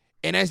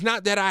 and it's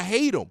not that I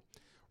hate them.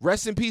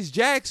 Rest in peace,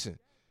 Jackson.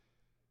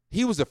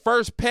 He was the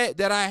first pet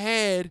that I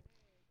had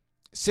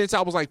since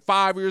I was like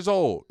 5 years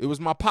old. It was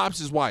my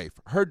pops' wife,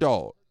 her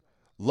dog.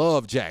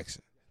 Love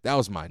Jackson. That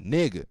was my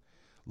nigga.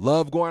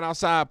 Love going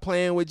outside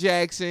playing with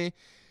Jackson.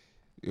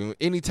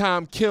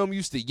 Anytime Kim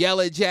used to yell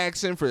at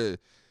Jackson for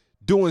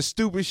doing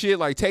stupid shit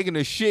like taking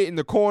a shit in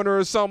the corner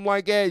or something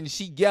like that, and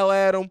she yell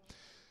at him.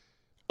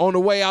 On the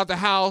way out the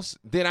house,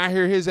 then I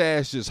hear his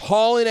ass just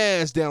hauling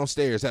ass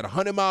downstairs at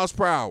 100 miles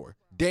per hour.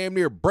 Damn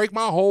near break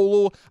my whole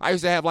little. I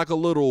used to have like a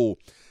little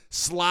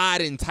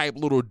sliding type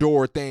little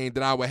door thing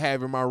that I would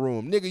have in my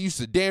room. Nigga used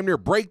to damn near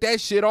break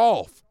that shit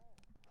off.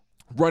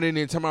 Running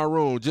into my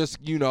room, just,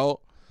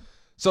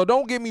 So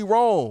don't get me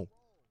wrong.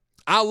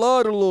 I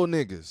love the little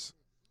niggas.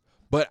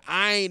 But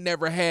I ain't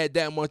never had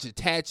that much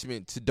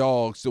attachment to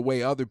dogs the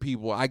way other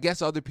people. I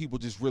guess other people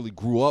just really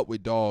grew up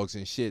with dogs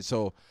and shit.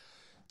 So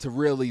to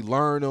really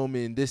learn them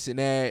and this and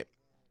that.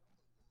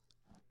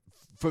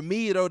 For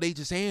me, though, they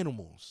just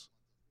animals.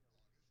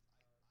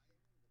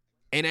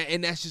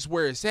 And that's just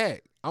where it's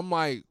at. I'm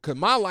like, because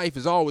my life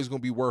is always going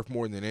to be worth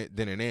more than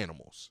an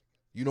animal's.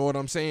 You know what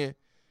I'm saying?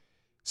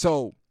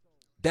 So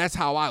that's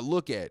how I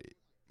look at it.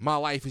 My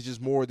life is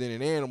just more than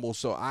an animal,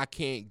 so I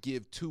can't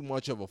give too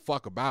much of a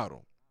fuck about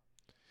them.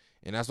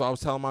 And that's what I was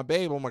telling my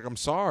babe. I'm like, I'm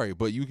sorry,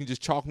 but you can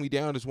just chalk me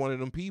down as one of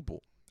them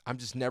people. I'm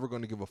just never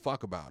going to give a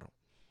fuck about them.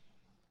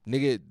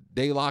 Nigga,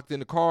 they locked in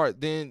the car,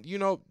 then,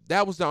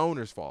 that was the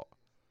owner's fault.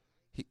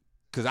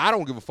 Because I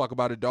don't give a fuck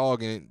about a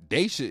dog, and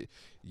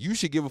you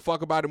should give a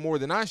fuck about it more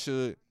than I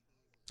should.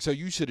 So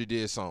you should have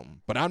did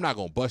something. But I'm not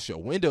going to bust your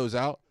windows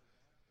out.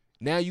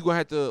 Now you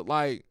going to have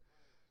to,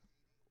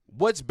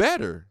 what's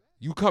better?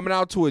 You coming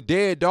out to a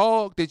dead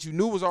dog that you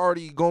knew was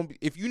already going to be,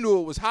 if you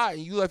knew it was hot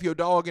and you left your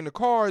dog in the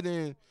car,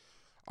 then,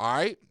 all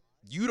right,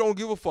 you don't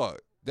give a fuck.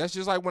 That's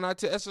just like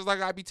that's just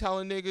like I be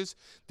telling niggas,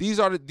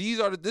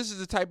 this is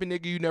the type of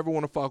nigga you never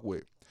want to fuck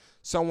with.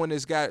 Someone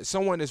that's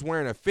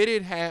wearing a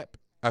fitted hat,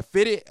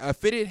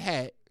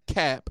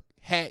 cap,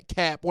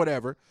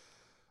 whatever,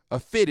 a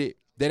fitted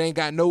that ain't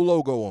got no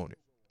logo on it.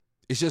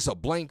 It's just a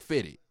blank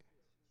fitted.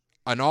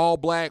 An all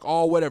black,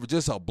 all whatever,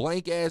 just a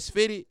blank ass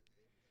fitted.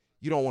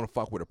 You don't want to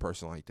fuck with a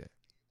person like that.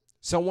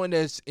 Someone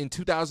that's in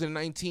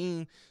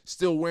 2019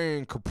 still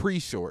wearing capri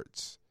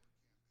shorts,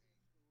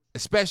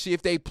 especially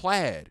if they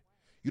plaid.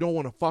 You don't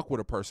want to fuck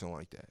with a person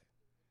like that.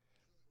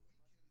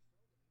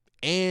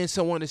 And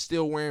someone that's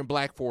still wearing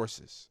black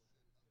forces.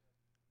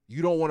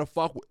 You don't want to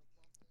fuck with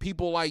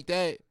people like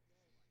that.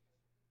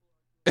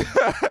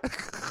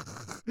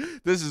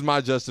 This is my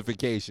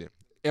justification.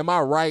 Am I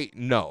right?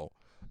 No.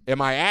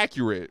 Am I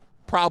accurate?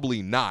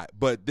 Probably not.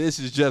 But this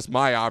is just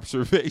my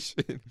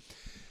observation.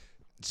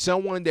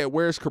 Someone that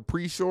wears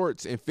capri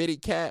shorts and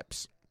fitted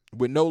caps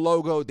with no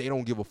logo, they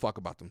don't give a fuck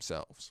about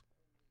themselves.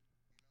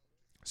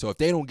 So if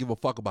they don't give a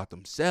fuck about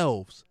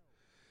themselves,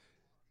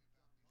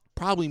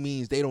 probably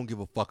means they don't give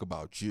a fuck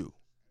about you.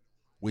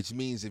 Which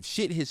means if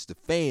shit hits the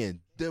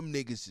fan, them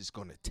niggas is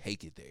gonna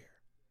take it there.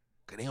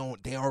 Cause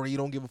they already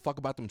don't give a fuck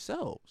about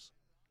themselves.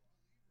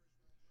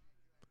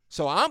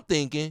 So I'm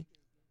thinking,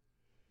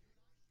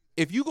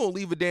 if you gonna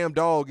leave a damn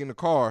dog in the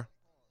car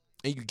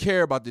and you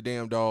care about the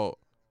damn dog,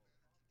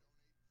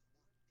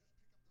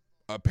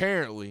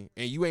 apparently,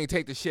 and you ain't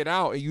take the shit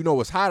out and you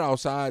know it's hot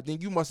outside, then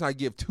you must not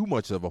give too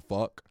much of a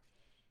fuck.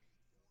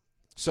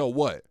 So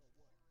what?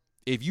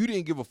 If you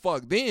didn't give a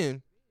fuck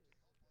then,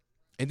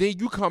 and then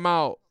you come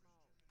out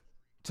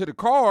to the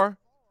car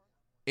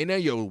and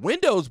then your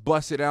windows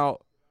busted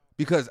out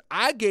because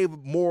I gave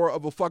more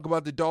of a fuck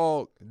about the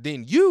dog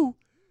than you,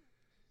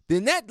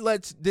 then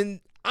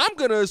I'm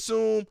going to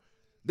assume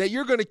that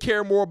you're going to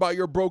care more about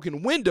your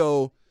broken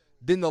window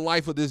than the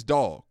life of this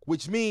dog,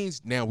 which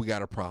means now we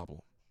got a problem.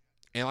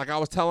 And like I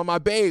was telling my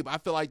babe, I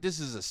feel like this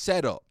is a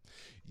setup.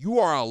 You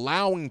are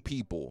allowing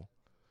people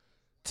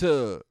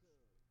to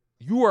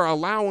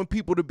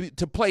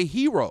play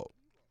hero.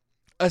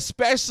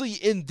 Especially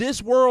in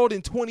this world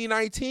in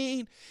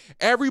 2019,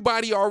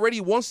 everybody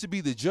already wants to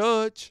be the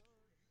judge.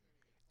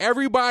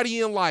 Everybody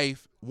in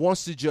life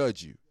wants to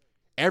judge you.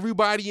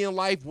 Everybody in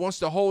life wants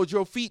to hold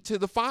your feet to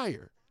the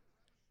fire.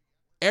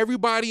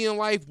 Everybody in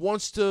life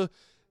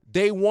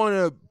they want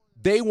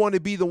to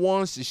be the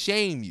ones to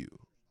shame you,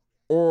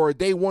 or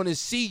they want to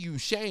see you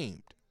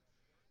shamed.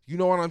 You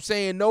know what I'm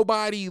saying?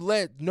 Nobody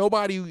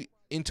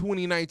in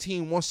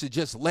 2019 wants to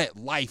just let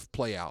life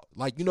play out.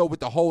 Like, with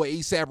the whole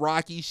A$AP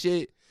Rocky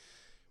shit,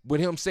 with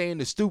him saying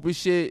the stupid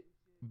shit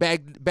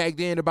back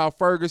then about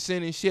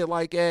Ferguson and shit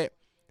like that.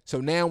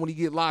 So now when he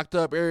get locked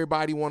up,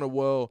 everybody want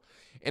to,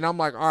 and I'm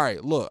like, all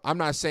right, look, I'm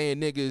not saying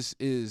niggas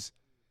is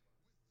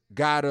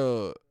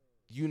gotta,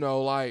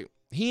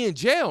 he in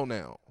jail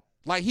now.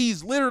 Like,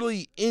 he's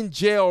literally in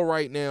jail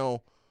right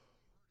now,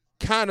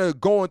 kind of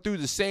going through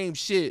the same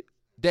shit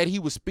that he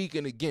was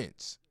speaking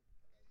against.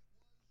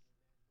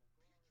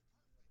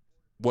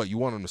 What, you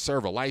want him to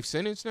serve a life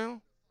sentence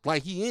now?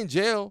 Like, he in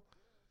jail.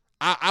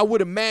 I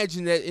would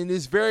imagine that in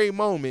this very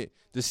moment,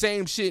 the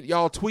same shit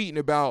y'all tweeting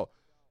about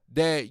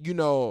that,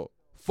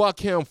 fuck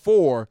him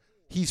for,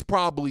 he's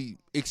probably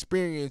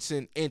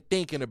experiencing and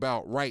thinking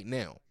about right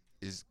now.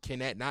 Can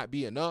that not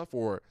be enough?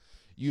 Or,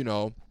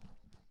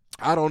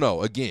 I don't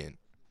know. Again,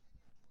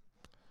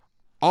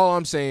 all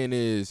I'm saying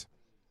is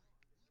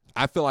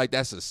I feel like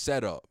that's a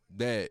setup,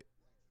 that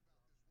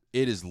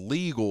it is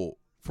legal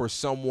for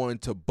someone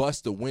to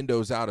bust the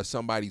windows out of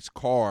somebody's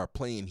car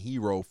playing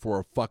hero for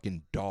a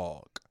fucking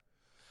dog.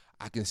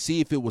 I can see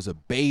if it was a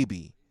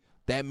baby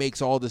That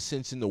makes all the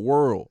sense in the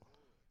world.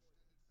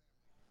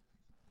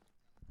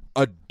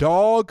 A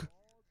dog.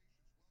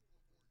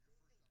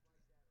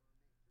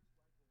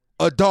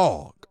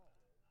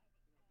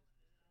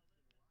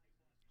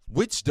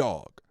 Which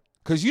dog?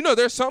 Because,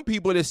 there's some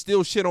people that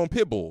still shit on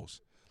pit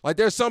bulls. Like,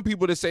 there's some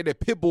people that say that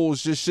pit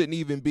bulls just shouldn't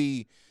even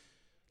be,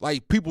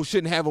 like, people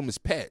shouldn't have them as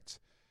pets.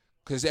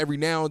 Because every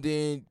now and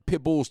then,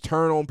 pit bulls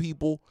turn on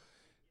people.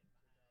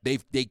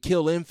 They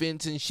kill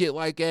infants and shit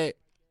like that.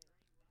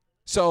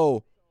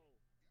 So,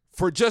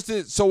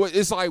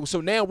 it's like,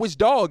 so now which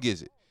dog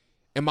is it?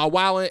 Am I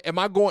wilding? Am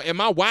I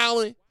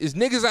wilding? Is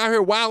niggas out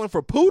here wilding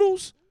for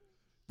poodles?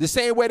 The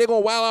same way they're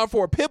going to wild out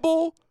for a pit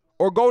bull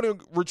or golden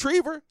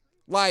retriever?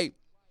 Like,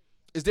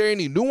 is there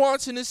any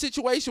nuance in this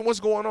situation? What's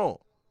going on?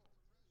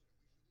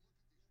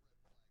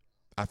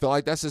 I feel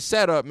like that's a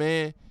setup,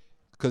 man.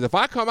 Because if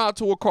I come out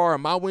to a car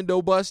and my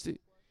window busted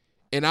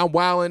and I'm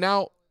wilding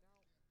out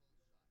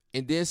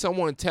and then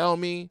someone tell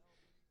me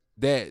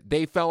that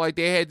they felt like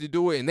they had to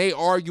do it and they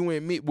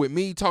arguing with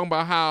me talking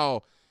about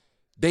how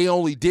they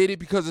only did it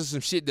because of some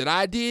shit that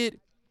I did,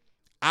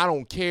 I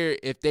don't care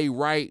if they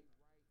right.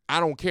 I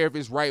don't care if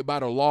it's right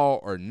by the law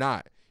or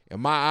not. In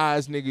my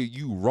eyes, nigga,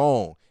 you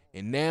wrong.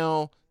 And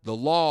now the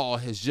law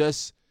has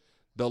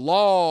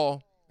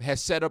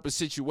set up a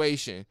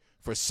situation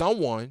for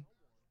someone,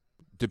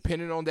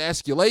 depending on the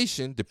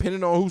escalation,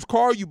 depending on whose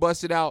car you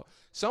busted out,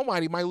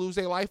 somebody might lose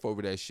their life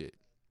over that shit.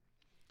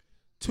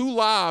 2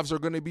 lives are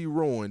going to be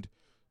ruined.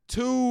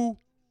 2,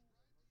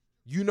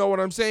 you know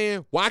what I'm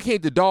saying? Why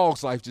can't the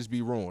dog's life just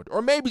be ruined?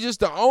 Or maybe just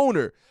the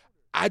owner.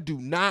 I do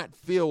not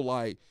feel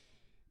like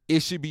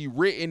it should be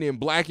written in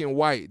black and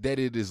white that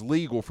it is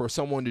legal for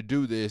someone to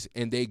do this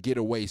and they get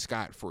away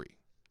scot-free.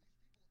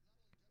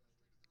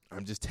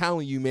 I'm just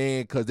telling you,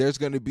 man, because there's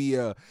gonna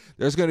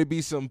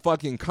be some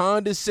fucking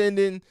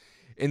condescending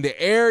and the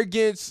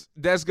arrogance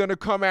that's gonna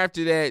come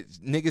after that.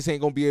 Niggas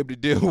ain't gonna be able to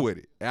deal with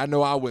it. I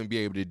know I wouldn't be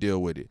able to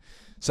deal with it.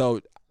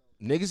 So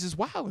niggas is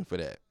wilding for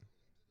that.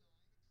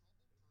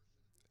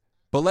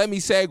 But let me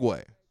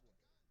segue.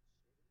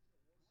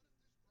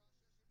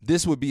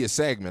 This would be a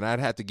segment. I'd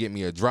have to get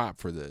me a drop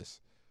for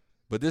this.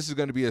 But this is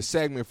going to be a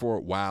segment for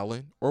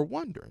wilding or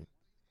wondering.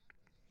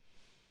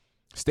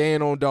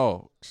 Staying on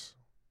dogs.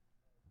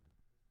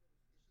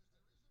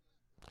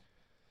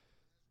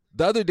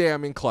 The other day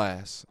I'm in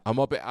class. I'm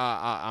up at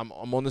I'm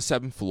on the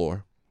 7th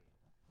floor.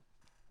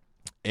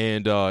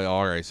 And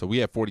all right, so we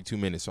have 42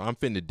 minutes. So I'm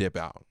finna dip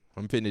out.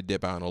 I'm finna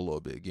dip out in a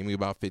little bit. Give me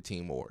about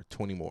 15 more,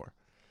 20 more.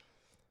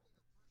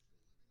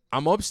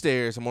 I'm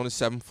upstairs. I'm on the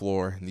 7th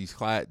floor. And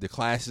the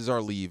classes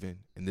are leaving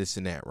and this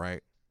and that,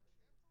 right?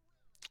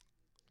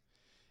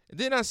 And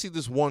then I see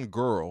this one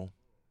girl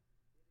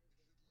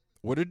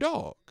with a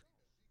dog.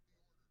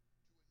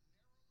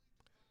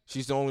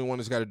 She's the only one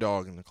that's got a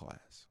dog in the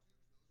class.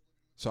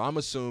 So I'm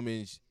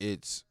assuming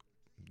it's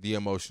the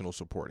emotional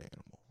support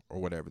animal or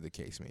whatever the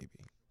case may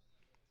be.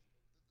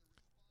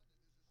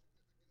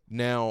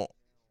 Now,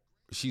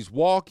 she's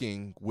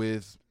walking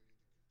with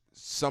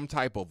some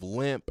type of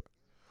limp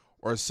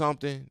or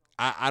something.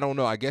 I don't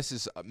know. I guess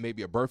it's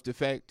maybe a birth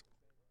defect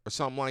or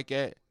something like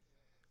that.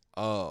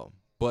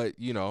 But,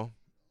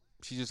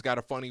 she just got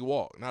a funny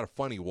walk. Not a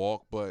funny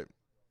walk, but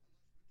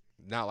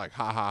not like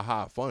ha, ha,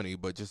 ha funny,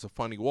 but just a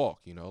funny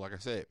walk, like I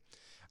said.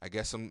 I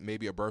guess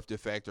maybe a birth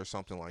defect or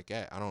something like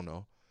that. I don't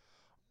know.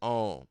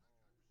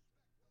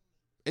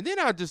 And then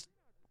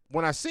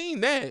when I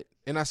seen that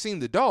and I seen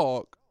the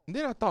dog, and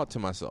then I thought to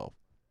myself,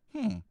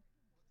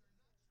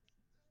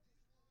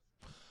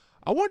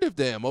 I wonder if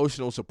the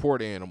emotional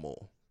support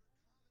animal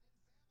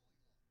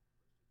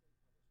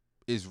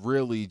is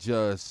really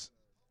just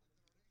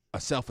a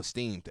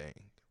self-esteem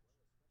thing.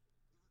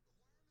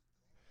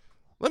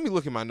 Let me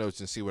look at my notes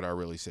and see what I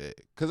really said.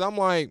 Because I'm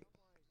like,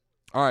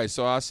 all right,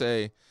 so I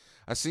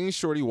seen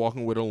Shorty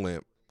walking with a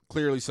limp,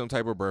 clearly some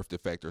type of birth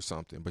defect or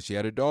something, but she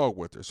had a dog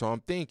with her. So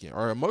I'm thinking,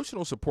 are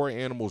emotional support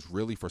animals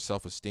really for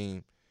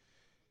self-esteem?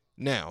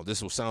 Now,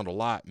 this will sound a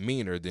lot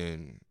meaner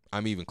than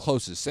I'm even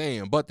close to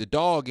saying, but the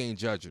dog ain't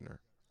judging her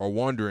or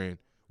wondering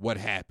what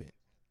happened.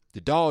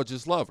 The dog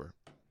just love her.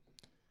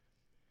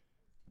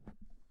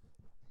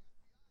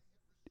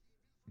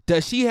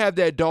 Does she have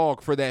that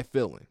dog for that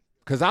feeling?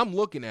 Because I'm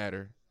looking at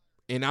her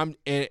and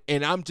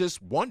I'm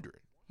just wondering.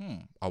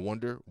 I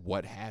wonder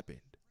what happened.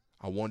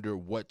 I wonder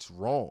what's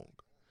wrong.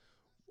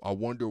 I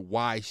wonder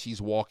why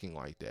she's walking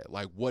like that.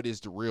 Like, what is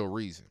the real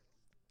reason?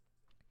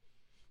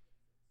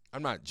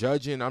 I'm not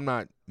judging. I'm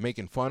not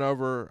making fun of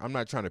her. I'm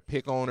not trying to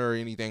pick on her or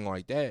anything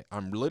like that.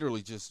 I'm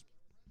literally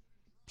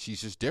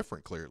she's just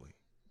different, clearly.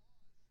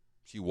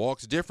 She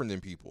walks different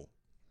than people.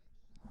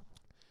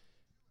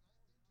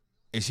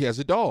 And she has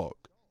a dog.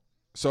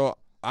 So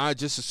I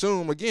just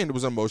assume, again, it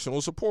was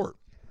emotional support.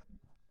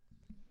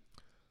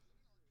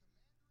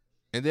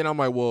 And then I'm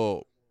like,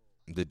 well,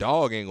 the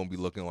dog ain't going to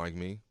be looking like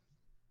me.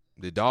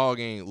 The dog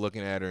ain't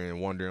looking at her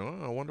and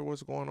wondering, I wonder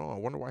what's going on. I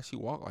wonder why she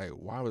walk like,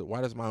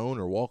 why does my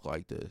owner walk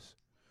like this?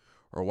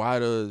 Or why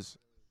does,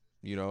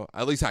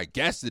 at least I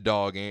guess the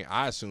dog ain't.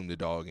 I assume the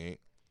dog ain't.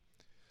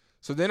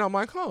 So then I'm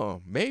like,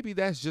 maybe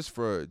that's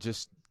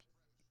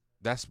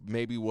that's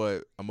maybe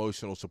what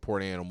emotional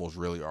support animals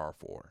really are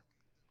for.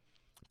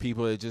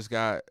 People that just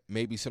got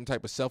maybe some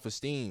type of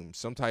self-esteem,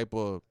 some type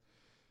of,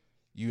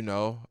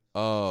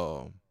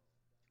 an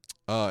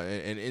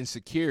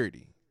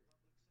insecurity,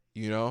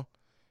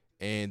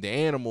 and the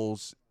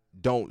animals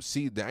don't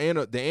see the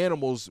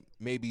animals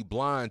may be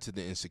blind to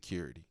the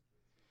insecurity.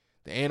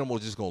 The animal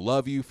just gonna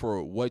love you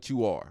for what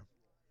you are,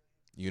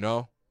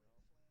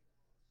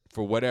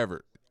 for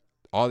whatever.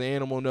 All the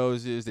animal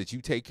knows is that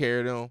you take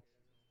care of them.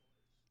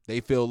 They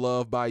feel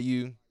loved by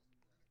you.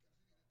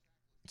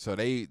 So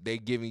they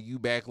giving you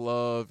back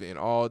love and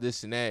all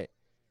this and that.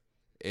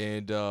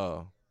 And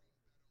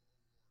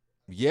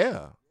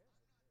yeah.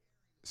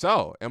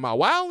 So am I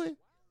wilding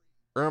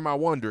or am I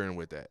wondering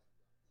with that?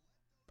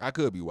 I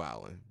could be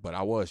wilding, but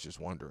I was just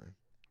wondering.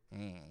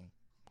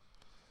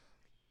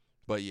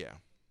 But yeah.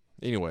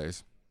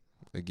 Anyways,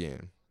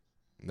 again,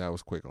 that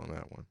was quick on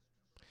that one.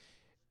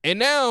 And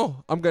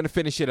now I'm going to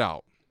finish it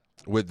out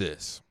with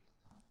this.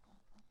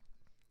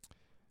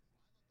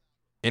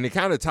 And it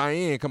kind of tie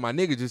in because my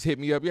nigga just hit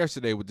me up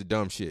yesterday with the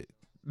dumb shit.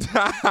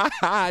 Shout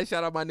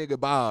out my nigga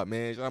Bob,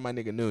 man. Shout out my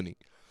nigga Noonie.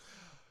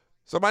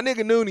 So my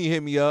nigga Noonie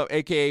hit me up,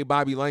 a.k.a.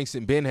 Bobby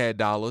Langston, Ben had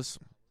dollars.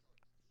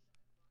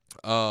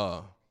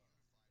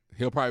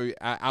 He'll probably,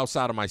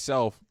 outside of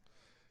myself,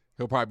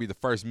 he'll probably be the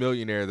first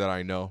millionaire that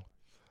I know.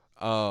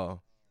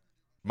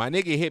 My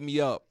nigga hit me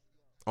up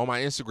on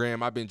my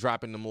Instagram. I've been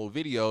dropping them little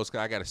videos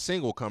because I got a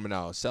single coming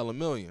out, Sell a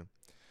Million.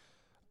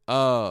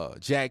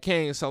 Jack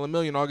Kane, Sell a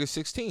Million, August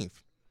 16th.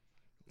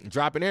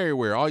 Dropping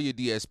everywhere, all your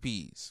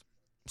DSPs.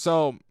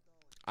 So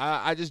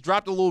I just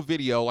dropped a little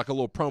video, like a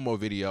little promo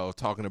video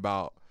talking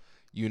about,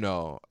 it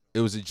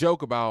was a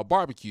joke about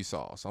barbecue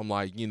sauce. I'm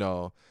like,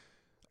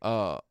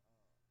 I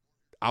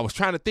was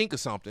trying to think of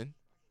something.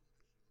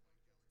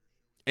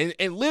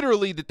 And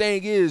literally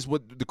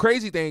the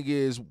crazy thing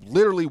is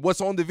literally what's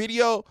on the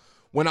video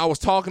when I was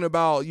talking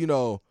about,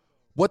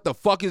 what the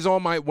fuck is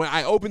on when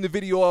I opened the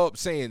video up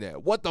saying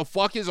that, what the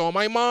fuck is on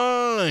my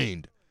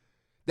mind?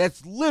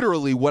 That's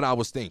literally what I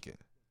was thinking.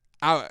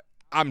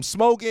 I'm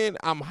smoking,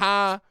 I'm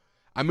high,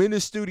 I'm in the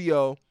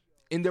studio,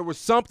 and there was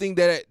something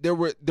there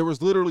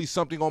was literally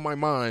something on my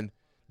mind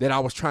that I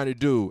was trying to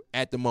do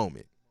at the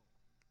moment.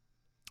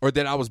 Or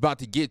that I was about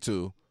to get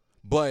to,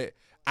 but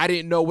I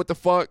didn't know what the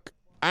fuck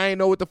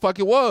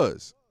it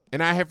was.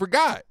 And I had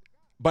forgot.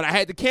 But I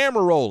had the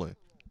camera rolling.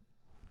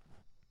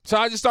 So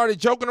I just started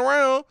joking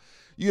around,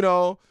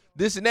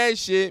 this and that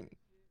shit.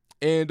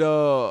 And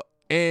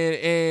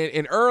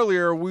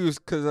earlier we was,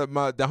 cause the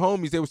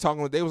homies, they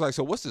was like,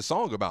 so what's the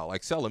song about?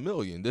 Like Sell a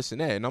Million, this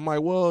and that. And I'm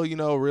like, well,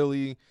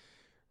 really,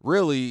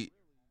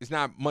 it's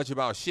not much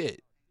about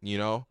shit,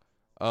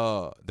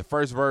 The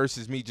first verse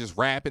is me just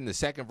rapping. The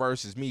second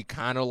verse is me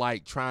kind of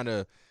like trying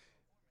to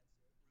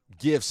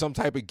give some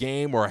type of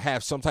game or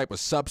have some type of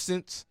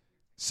substance.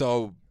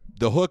 So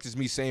the hook is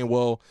me saying,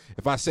 well,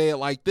 if I say it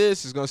like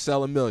this, it's going to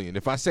sell a million.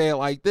 If I say it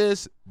like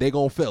this, they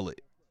going to feel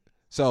it.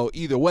 So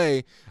either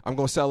way, I'm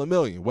going to sell a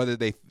million, whether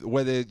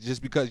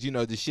just because,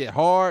 the shit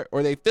hard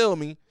or they feel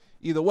me,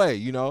 either way,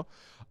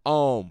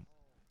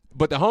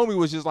 But the homie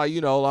was just like,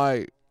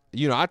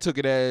 I took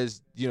it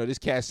as, this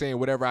cat saying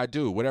whatever I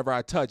do, whatever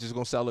I touch is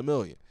going to sell a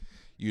million,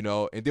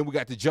 And then we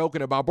got to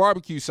joking about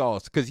barbecue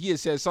sauce because he had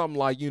said something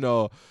like,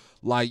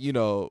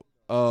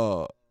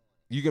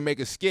 you can make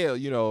a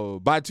scale,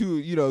 buy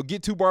two,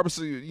 get two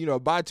barbecue,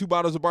 buy 2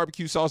 bottles of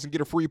barbecue sauce and get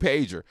a free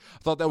pager.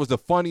 I thought that was the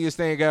funniest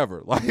thing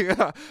ever. Like,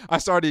 I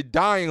started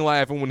dying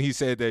laughing when he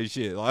said that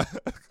shit. Like,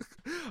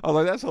 I was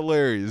like, that's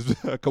hilarious.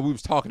 Because we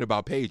was talking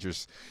about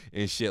pagers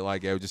and shit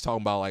like that. We were just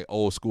talking about, like,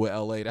 old school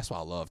LA. That's why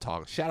I love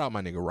talking. Shout out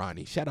my nigga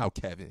Ronnie. Shout out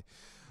Kevin.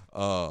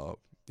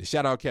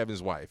 Shout out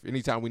Kevin's wife.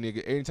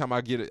 Anytime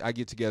I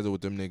get together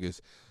with them niggas,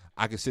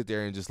 I can sit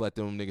there and just let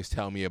them niggas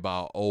tell me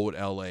about old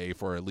LA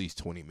for at least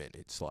 20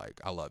 minutes. Like,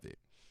 I love it.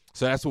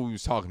 So that's what we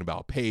was talking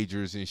about,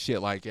 pagers and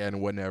shit like that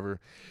and whatever.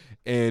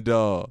 And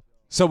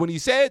so when he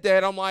said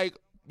that, I'm like,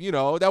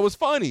 that was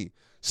funny.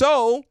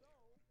 So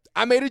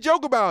I made a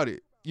joke about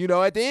it.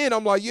 At the end,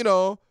 I'm like,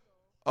 something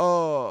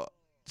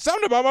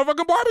about my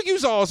fucking barbecue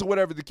sauce or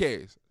whatever the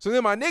case. So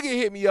then my nigga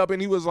hit me up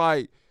and he was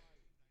like,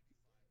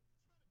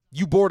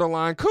 you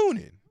borderline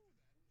cooning.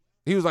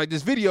 He was like,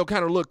 this video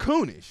kind of looked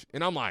coonish.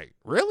 And I'm like,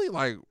 really?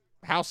 Like,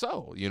 how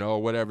so?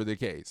 Or whatever the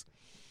case.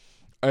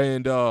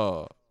 And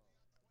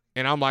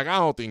I'm like, I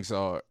don't think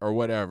so or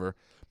whatever.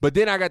 But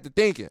then I got to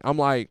thinking. I'm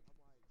like,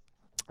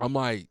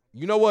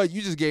 you know what?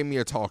 You just gave me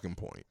a talking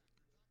point.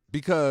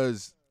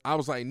 Because I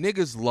was like,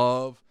 niggas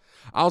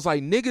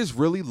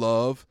really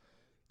love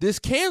this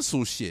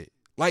cancel shit.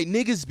 Like,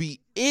 niggas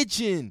be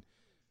itching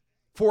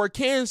for a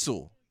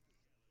cancel.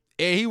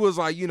 And he was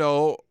like,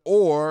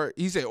 or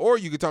he said, or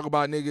you could talk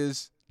about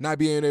niggas not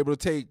being able to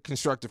take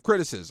constructive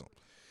criticism.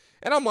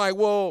 And I'm like,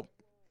 well,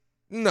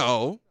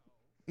 no,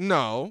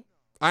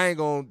 I ain't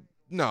gonna,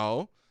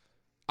 no.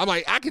 I'm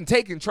like, I can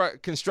take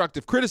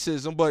constructive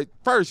criticism, but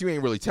first, you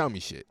ain't really tell me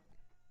shit.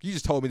 You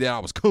just told me that I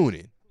was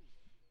cooning.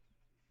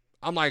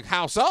 I'm like,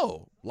 how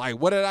so? Like,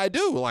 what did I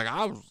do? Like,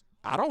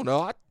 I don't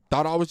know. I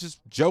thought I was just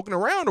joking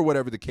around or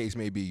whatever the case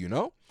may be, you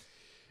know?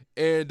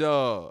 And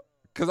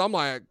cause I'm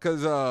like,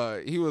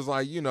 he was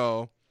like, you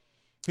know,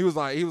 he was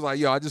like,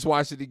 yo, I just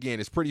watched it again.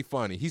 It's pretty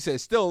funny. He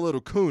said, still a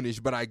little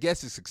coonish, but I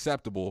guess it's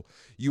acceptable.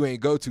 You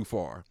ain't go too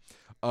far.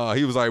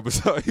 He was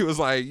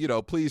like, you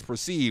know, please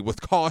proceed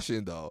with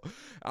caution though.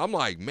 I'm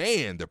like,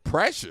 man, the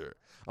pressure.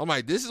 I'm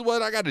like, this is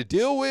what I got to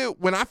deal with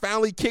when I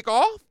finally kick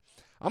off.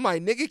 I'm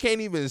like, nigga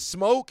can't even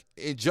smoke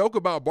and joke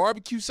about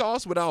barbecue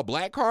sauce without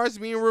black cards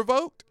being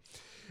revoked.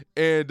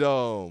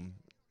 But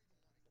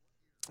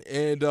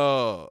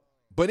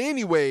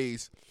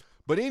anyways,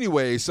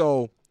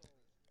 so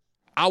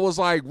I was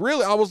like,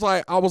 really, I was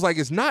like,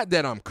 it's not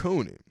that I'm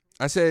cooning.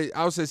 I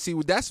said, see,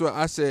 that's what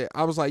I said.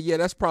 I was like, yeah,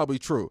 that's probably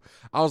true.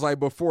 I was like,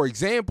 but for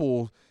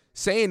example,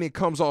 saying it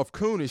comes off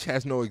coonish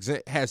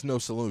has no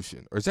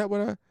solution. Or is that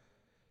what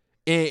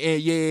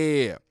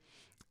yeah.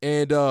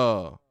 And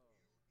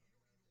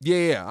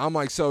yeah. I'm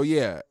like, so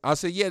yeah. I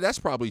said, yeah, that's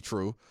probably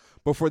true.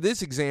 But for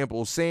this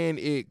example, saying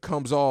it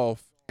comes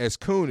off as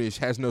coonish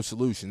has no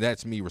solution.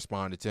 That's me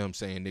responding to him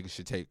saying niggas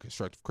should take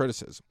constructive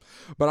criticism.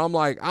 But I'm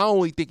like, I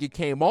only think it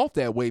came off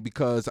that way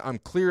because I'm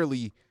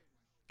clearly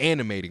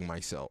animating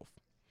myself,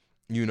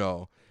 you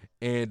know.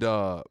 And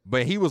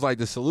but he was like,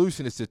 the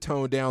solution is to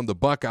tone down the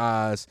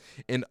Buckeyes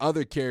and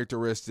other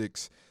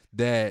characteristics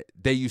that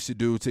they used to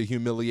do to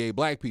humiliate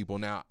black people.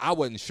 Now, I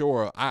wasn't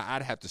sure.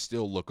 I'd have to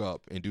still look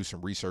up and do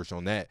some research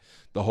on that,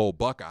 the whole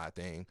Buckeye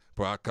thing.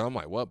 But I'm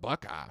like, what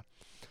Buckeye?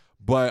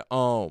 But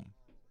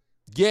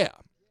yeah.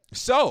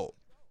 So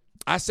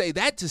I say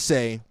that to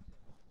say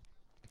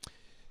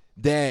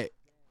that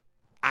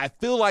I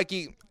feel like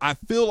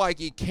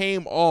it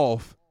came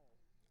off.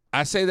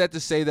 I say that to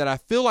say that I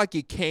feel like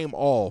it came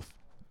off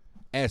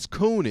as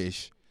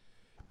coonish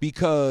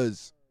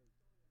because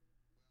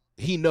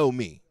he know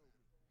me.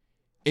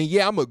 And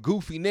yeah, I'm a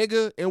goofy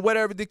nigga and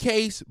whatever the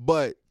case,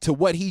 but to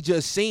what he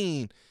just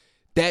seen,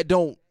 that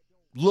don't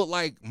look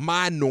like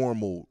my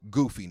normal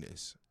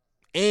goofiness.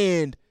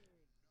 And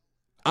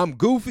I'm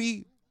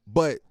goofy,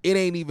 but it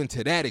ain't even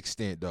to that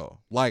extent though.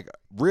 Like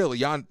really,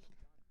 y'all,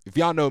 if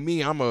y'all know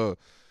me, I'm a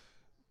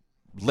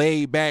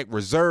laid back,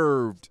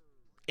 reserved,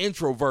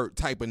 introvert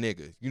type of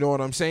nigga. You know what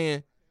I'm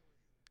saying?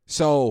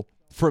 So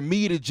for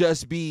me to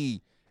just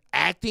be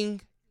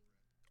acting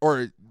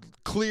or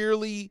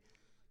clearly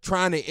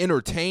trying to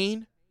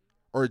entertain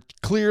or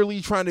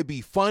clearly trying to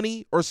be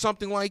funny or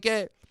something like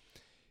that,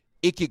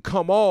 it could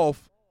come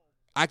off.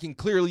 I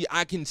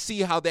can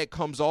see how that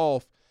comes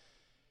off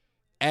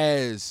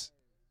as,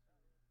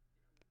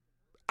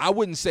 I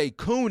wouldn't say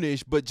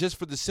coonish, but just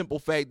for the simple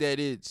fact that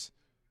it's,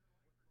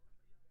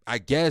 I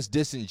guess,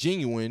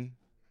 disingenuous,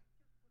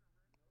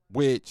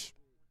 which,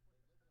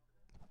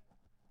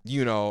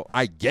 you know,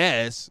 I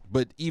guess,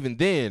 but even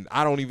then,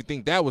 I don't even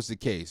think that was the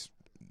case.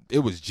 It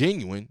was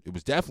genuine. It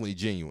was definitely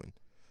genuine.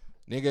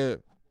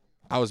 Nigga,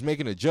 I was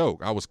making a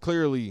joke. I was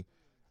clearly,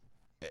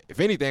 if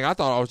anything, I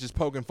thought I was just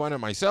poking fun at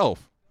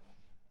myself.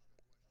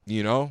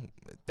 You know,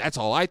 that's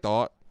all I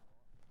thought.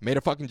 Made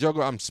a fucking joke.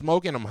 I'm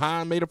smoking, I'm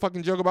high, made a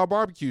fucking joke about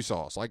barbecue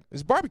sauce. Like,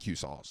 it's barbecue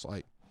sauce.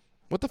 Like,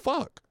 what the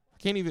fuck? I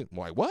can't even,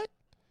 like, what?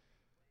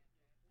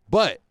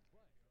 But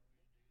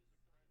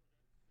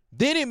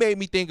then it made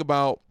me think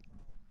about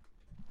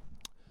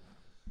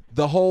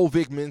the whole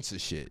Vic Mensa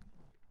shit.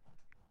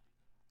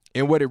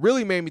 And what it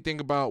really made me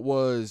think about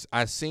was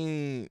I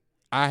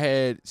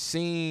had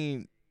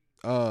seen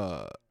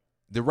the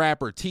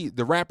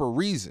rapper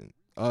Reason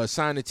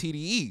sign to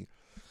TDE.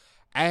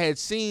 I had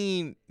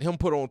seen him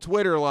put on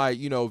Twitter like,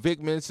 you know,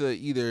 Vic Mensa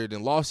either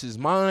then lost his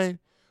mind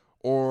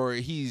or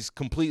he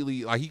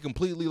completely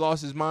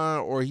lost his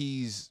mind or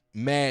he's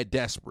mad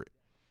desperate.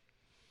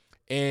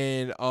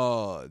 And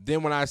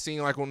then when I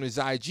seen like on his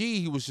IG,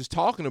 he was just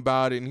talking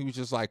about it and he was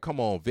just like, come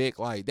on, Vic,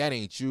 like that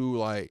ain't you,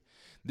 like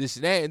this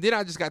and that. And then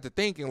I just got to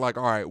thinking like,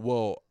 all right,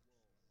 well,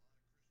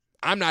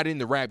 I'm not in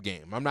the rap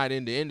game. I'm not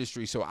in the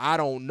industry, so I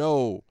don't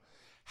know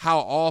how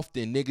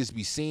often niggas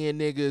be seeing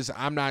niggas.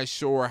 I'm not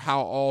sure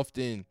how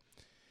often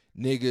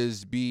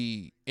niggas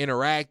be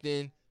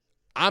interacting.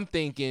 I'm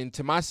thinking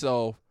to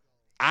myself,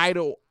 I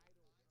don't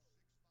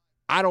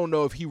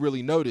know if he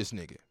really know this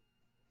nigga.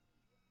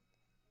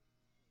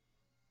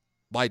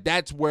 Like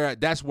that's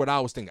what I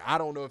was thinking. I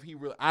don't know if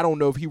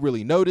he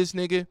really know this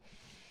nigga.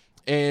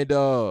 And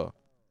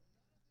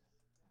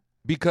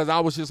because I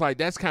was just like,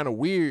 that's kind of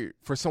weird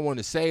for someone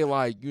to say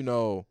like, you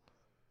know,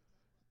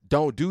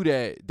 don't do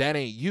that. That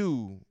ain't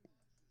you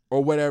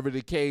or whatever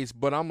the case.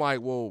 But I'm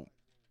like, well,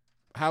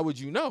 how would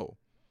you know?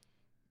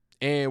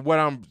 And what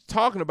I'm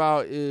talking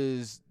about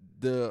is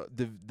the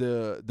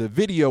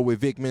video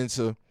with Vic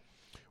Mensa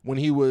when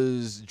he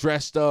was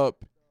dressed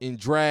up in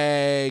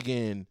drag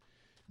and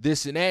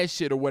this and that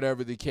shit or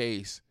whatever the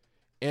case.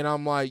 And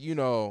I'm like, you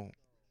know,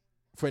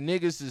 for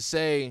niggas to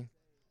say,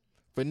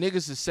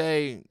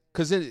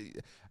 because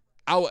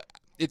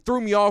it threw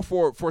me off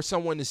for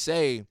someone to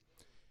say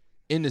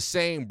in the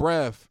same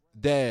breath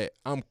that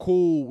I'm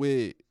cool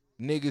with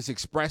niggas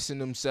expressing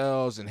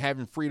themselves and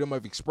having freedom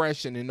of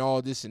expression and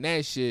all this and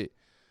that shit.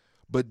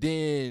 But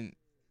then,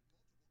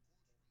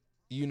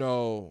 you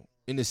know,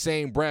 in the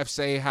same breath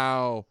say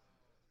how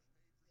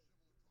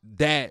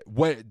that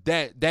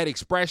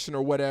expression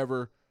or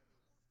whatever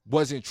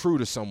wasn't true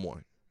to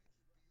someone.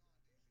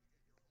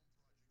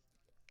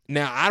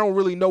 Now, I don't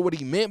really know what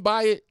he meant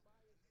by it.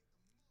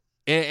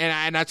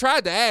 And I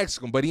tried to ask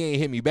him, but he ain't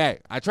hit me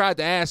back. I tried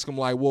to ask him,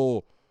 like,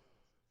 well,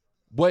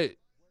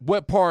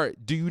 what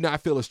part do you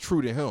not feel is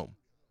true to him?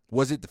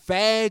 Was it the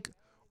fag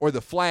or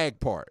the flag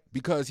part?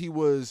 Because he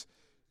was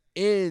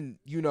he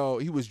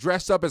was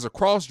dressed up as a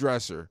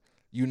cross-dresser,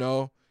 you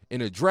know,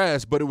 in a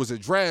dress, but it was a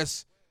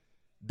dress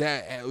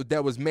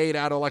that was made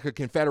out of like a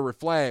Confederate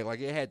flag.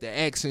 Like it had the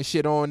X and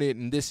shit on it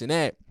and this and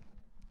that.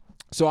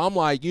 So I'm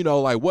like, you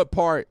know, like what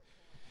part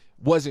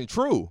wasn't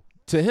true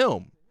to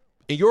him,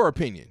 in your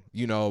opinion,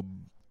 you know,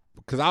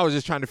 because I was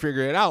just trying to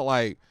figure it out.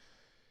 Like,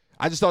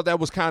 I just thought that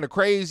was kind of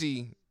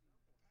crazy,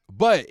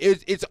 but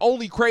it's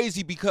only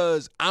crazy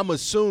because I'm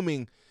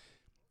assuming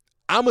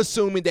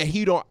that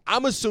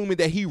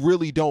he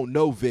really don't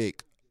know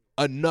Vic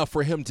enough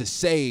for him to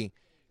say,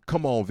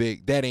 come on,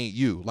 Vic, that ain't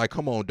you. Like,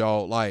 come on,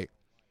 dog. Like,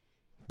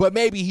 but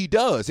maybe he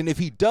does. And if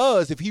he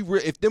does,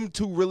 if them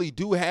two really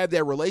do have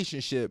that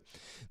relationship,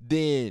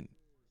 then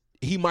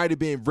he might have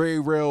been very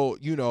real,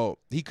 you know,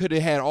 he could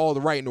have had all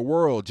the right in the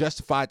world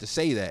justified to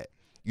say that.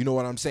 You know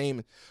what I'm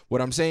saying?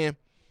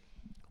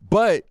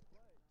 But,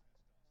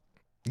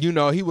 you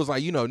know, he was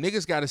like, you know,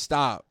 niggas got to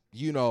stop,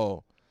 you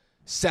know,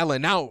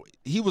 selling out.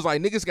 He was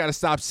like, niggas got to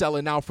stop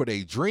selling out for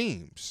their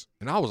dreams.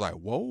 And I was like,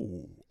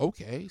 whoa,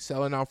 okay,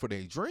 selling out for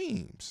their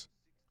dreams.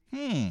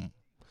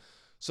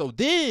 So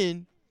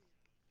then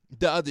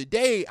the other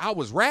day I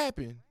was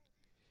rapping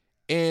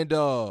and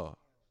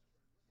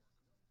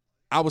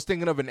I was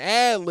thinking of an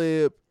ad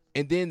lib,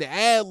 and then the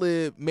ad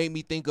lib made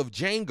me think of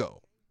Django.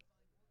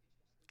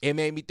 It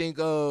made me think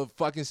of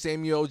fucking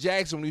Samuel L.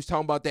 Jackson when he was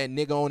talking about that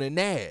nigga on the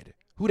NAD.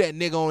 Who that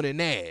nigga on the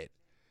NAD?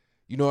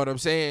 You know what I'm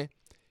saying?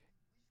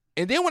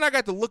 And then when I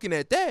got to looking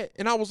at that,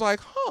 and I was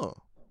like, huh.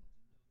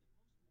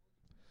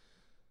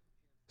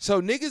 So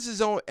niggas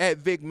is at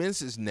Vic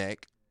Mensa's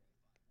neck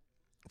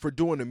for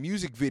doing a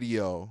music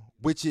video,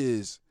 which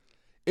is,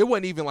 it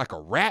wasn't even like a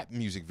rap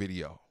music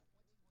video.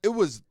 It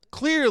was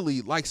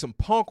clearly like some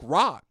punk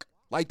rock.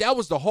 Like that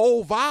was the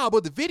whole vibe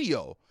of the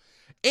video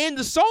and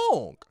the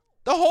song.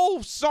 The whole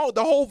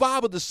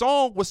vibe of the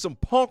song was some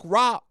punk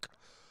rock,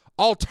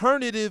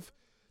 alternative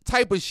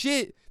type of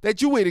shit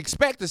that you would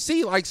expect to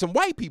see like some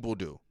white people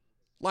do.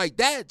 Like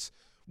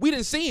we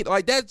didn't see it.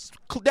 Like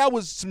that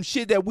was some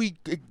shit that we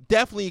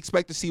definitely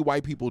expect to see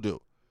white people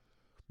do.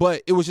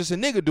 But it was just a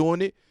nigga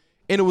doing it,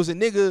 and it was a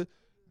nigga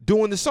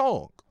doing the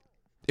song.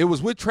 It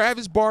was with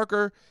Travis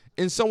Barker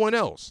and someone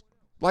else.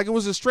 Like it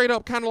was a straight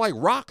up kind of like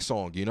rock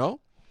song, you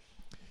know?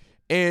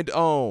 And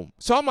so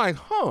I'm like,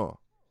 huh.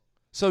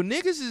 So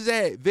niggas is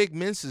at Vic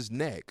Mensa's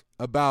neck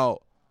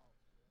about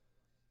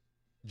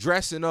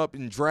dressing up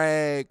in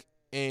drag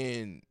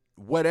and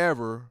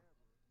whatever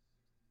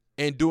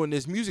and doing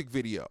this music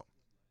video.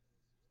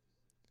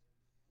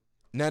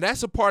 Now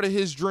that's a part of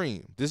his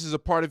dream. This is a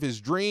part of his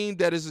dream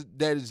that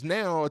is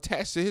now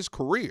attached to his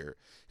career.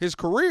 His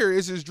career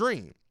is his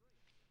dream.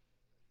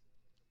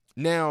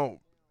 Now,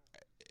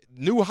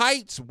 new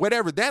heights,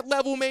 whatever that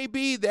level may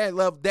be,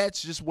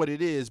 that's just what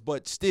it is.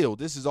 But still,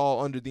 this is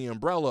all under the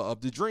umbrella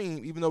of the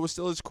dream, even though it's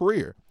still his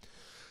career.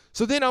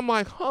 So then I'm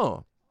like,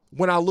 huh.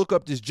 When I look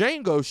up this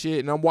Django shit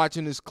and I'm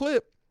watching this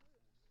clip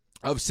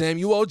of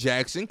Samuel L.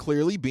 Jackson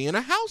clearly being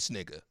a house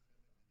nigga.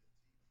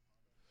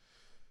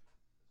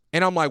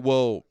 And I'm like,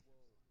 well,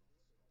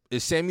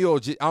 did Samuel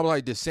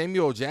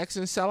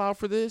Jackson sell out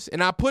for this?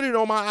 And I put it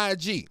on my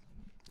IG.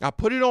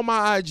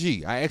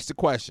 I asked the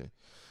question.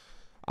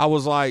 I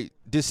was like,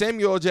 did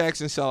Samuel L.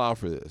 Jackson sell out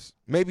for this?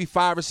 Maybe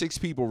 5 or 6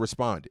 people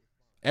responded.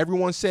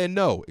 Everyone said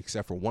no,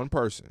 except for one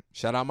person.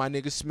 Shout out my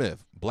nigga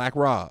Smith, Black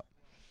Rob.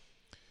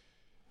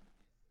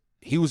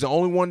 He was the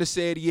only one that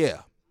said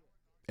yeah.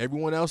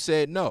 Everyone else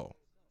said no.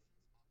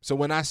 So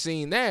when I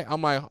seen that,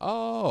 I'm like,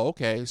 oh,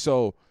 okay.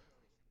 So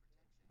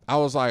I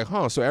was like,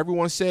 huh, so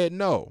everyone said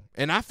no.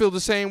 And I feel the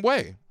same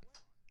way.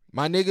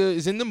 My nigga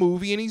is in the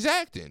movie and he's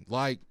acting.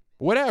 Like,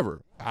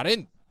 whatever. I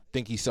didn't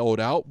think he sold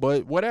out,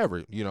 but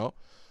whatever, you know.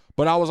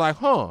 But I was like,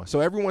 huh. So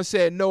everyone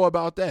said no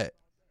about that.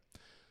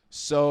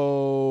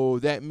 So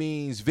that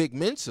means Vic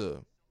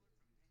Mensa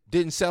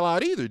didn't sell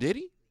out either, did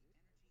he?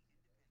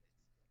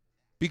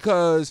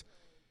 Because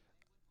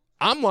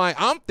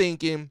I'm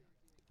thinking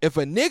if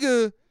a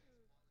nigga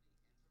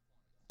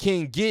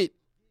can get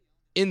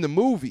in the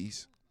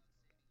movies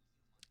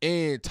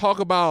and talk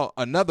about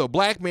another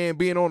black man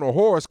being on a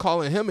horse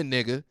calling him a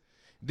nigga,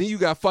 then you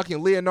got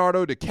fucking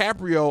Leonardo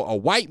DiCaprio, a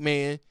white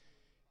man,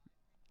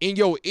 in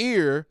your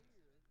ear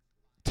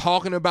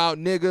talking about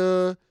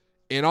nigga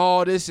and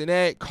all this and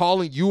that,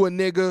 calling you a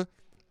nigga.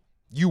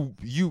 You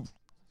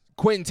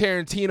Quentin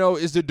Tarantino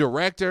is the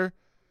director.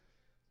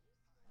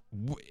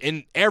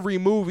 In every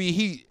movie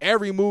he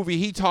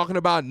talking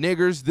about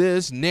niggers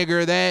this,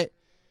 nigger that.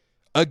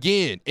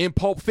 Again, in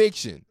Pulp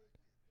Fiction,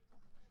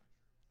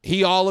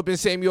 he all up in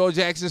Samuel L.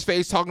 Jackson's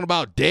face talking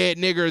about dead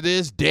nigger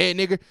this, dead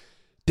nigger.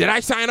 Did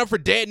I sign up for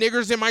dead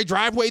niggers in my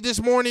driveway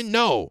this morning?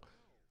 No.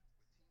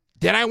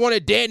 Did I want a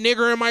dead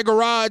nigger in my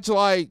garage?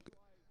 Like,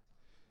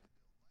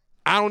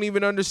 I don't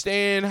even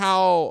understand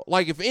how,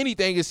 like, if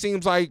anything, it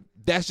seems like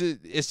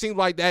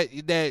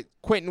that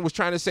Quentin was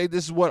trying to say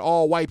this is what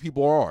all white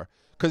people are.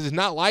 Because it's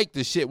not like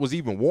this shit was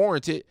even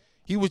warranted.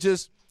 He was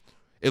just,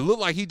 it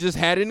looked like he just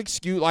had an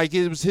excuse, like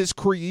it was his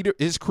creative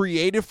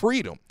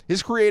freedom.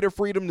 His creative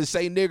freedom to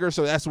say nigger,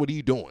 so that's what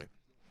he doing.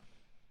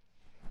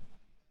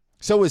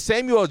 So is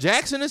Samuel L.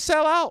 Jackson a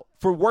sellout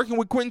for working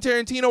with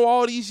Quentin Tarantino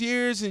all these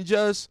years and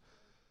just,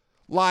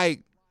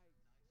 like,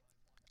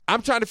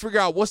 I'm trying to figure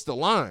out what's the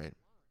line.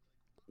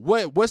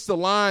 What's the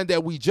line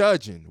that we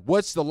judging?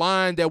 What's the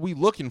line that we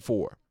looking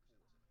for?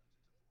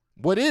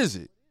 What is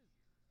it?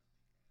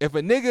 If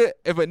a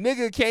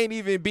nigga can't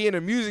even be in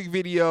a music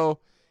video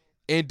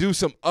and do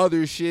some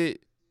other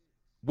shit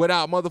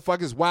without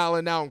motherfuckers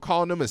wilding out and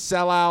calling them a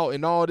sellout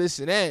and all this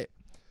and that,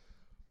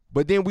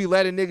 but then we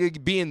let a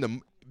nigga be in the,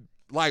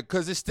 like,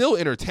 because it's still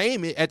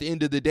entertainment at the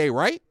end of the day,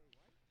 right?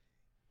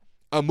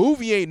 A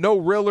movie ain't no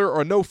realer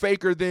or no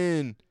faker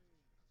than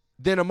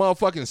a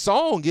motherfucking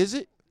song, is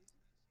it?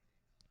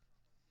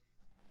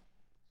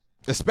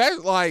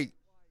 Especially, like,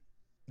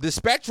 the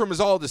spectrum is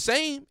all the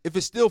same if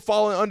it's still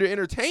falling under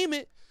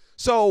entertainment.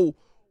 So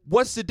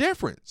what's the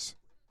difference?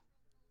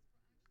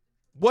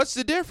 What's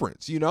the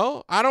difference, you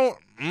know? I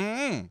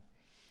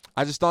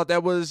just thought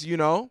that was, you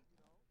know,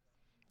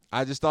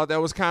 I just thought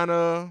that was kind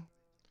of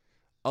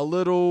a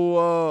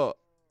little,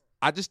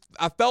 I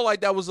felt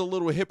like that was a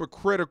little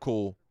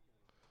hypocritical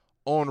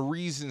on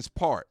Reason's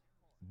part.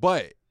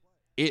 But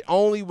it's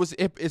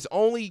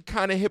only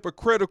kind of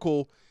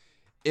hypocritical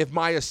if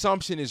my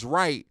assumption is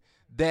right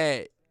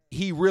that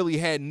he really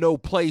had no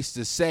place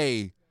to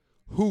say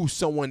who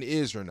someone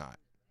is or not.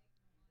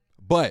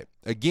 But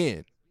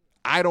again,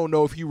 I don't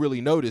know if he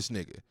really know this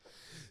nigga.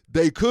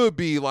 They could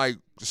be like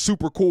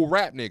super cool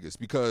rap niggas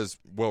because,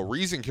 well,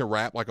 Reason can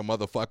rap like a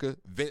motherfucker.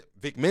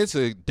 Vic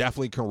Mensa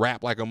definitely can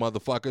rap like a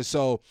motherfucker.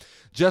 So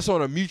just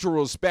on a mutual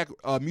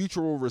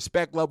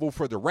respect level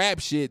for the rap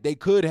shit, they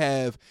could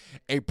have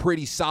a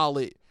pretty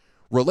solid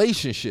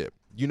relationship.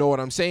 You know what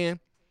I'm saying?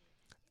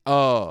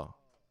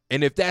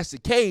 And if that's the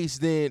case,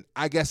 then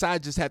I guess I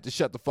just have to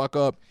shut the fuck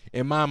up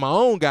and mind my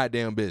own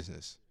goddamn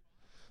business.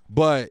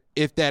 But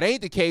if that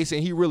ain't the case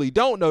and he really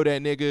don't know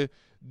that nigga,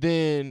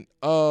 then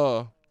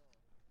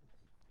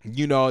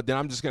you know, then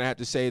I'm just gonna have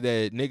to say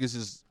that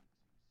niggas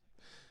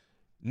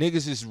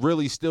is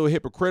really still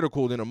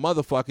hypocritical than a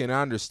motherfucker. And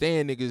I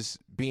understand niggas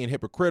being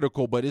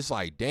hypocritical, but it's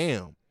like,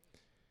 damn,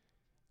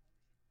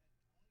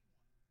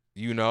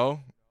 you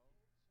know,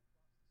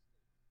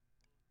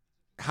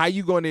 how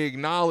you going to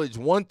acknowledge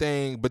one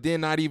thing, but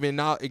then not even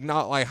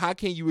acknowledge? Like, how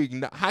can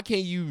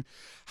you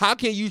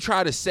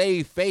try to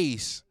save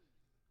face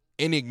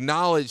and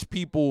acknowledge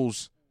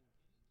people's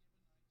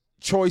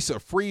choice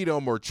of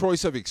freedom or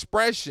choice of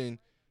expression?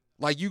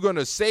 Like, you're going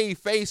to save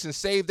face and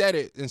say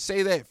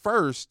that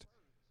first,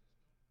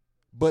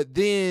 but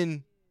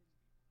then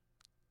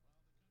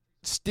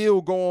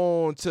still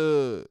go on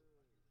to,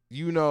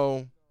 you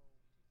know,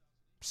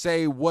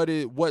 say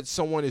what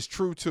someone is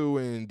true to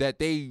and that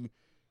they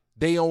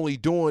only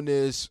doing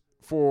this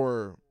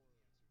for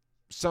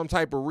some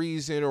type of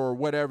reason or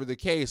whatever the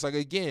case. Like,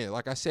 again,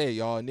 like I said,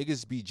 y'all,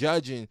 niggas be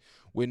judging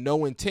with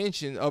no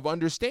intention of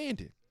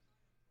understanding.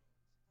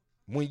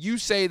 When you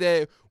say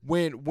that,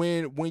 when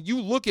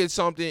you look at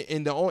something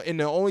and the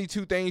only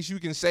two things you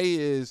can say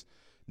is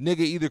nigga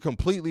either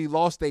completely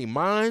lost their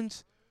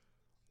minds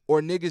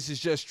or niggas is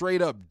just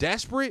straight up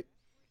desperate,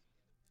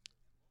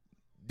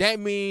 that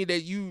mean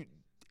that you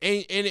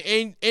and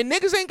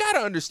niggas ain't gotta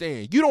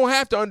understand. You don't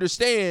have to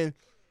understand,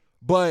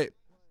 but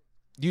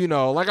you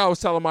know, like I was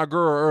telling my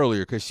girl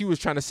earlier, because she was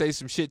trying to say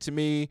some shit to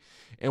me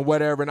and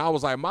whatever, and I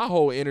was like, my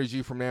whole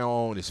energy from now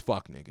on is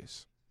fuck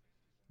niggas.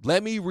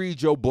 Let me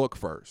read your book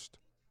first.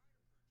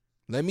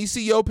 Let me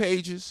see your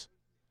pages.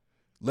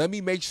 Let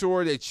me make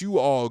sure that you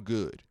all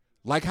good.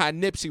 Like how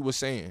Nipsey was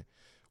saying,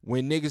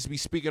 when niggas be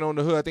speaking on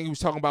the hood, I think he was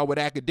talking about with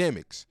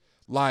academics.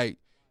 Like,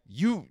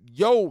 your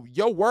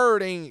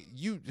word ain't,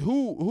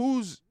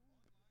 who's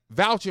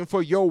vouching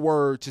for your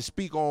word to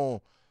speak on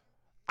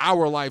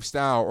our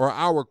lifestyle or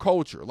our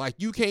culture? Like,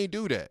 you can't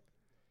do that.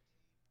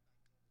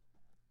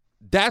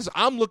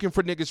 I'm looking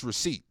for niggas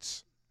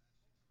receipts.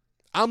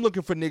 I'm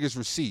looking for niggas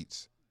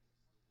receipts.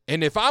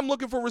 And if I'm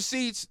looking for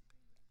receipts,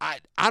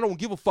 I don't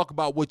give a fuck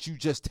about what you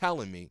just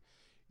telling me.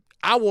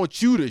 I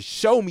want you to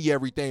show me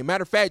everything.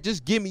 Matter of fact,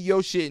 just give me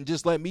your shit and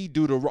just let me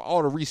do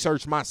all the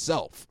research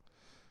myself.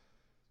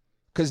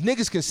 Because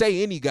niggas can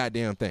say any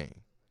goddamn thing.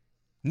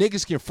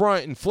 Niggas can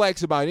front and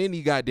flex about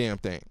any goddamn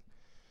thing.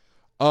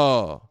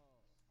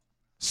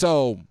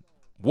 So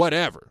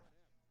whatever.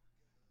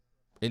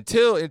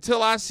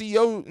 Until I see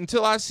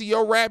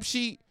your rap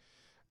sheet,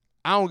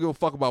 I don't give a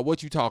fuck about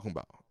what you talking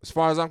about. As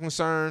far as I'm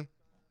concerned,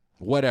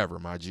 whatever,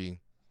 my G.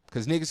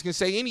 Because niggas can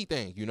say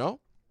anything, you know?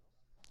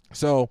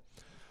 So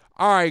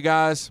All right,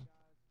 guys.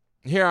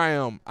 Here I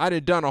am. I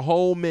done a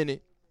whole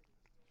minute.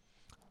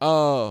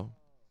 What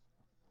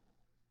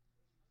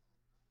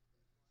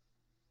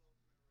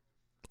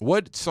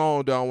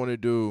song do I want to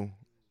do?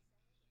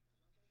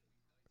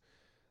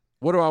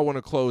 What do I want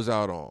to close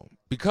out on?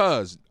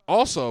 Because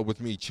also with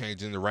me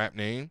changing the rap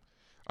name,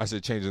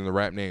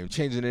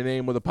 changing the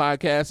name of the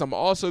podcast, I'm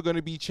also going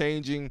to be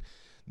changing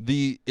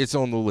it's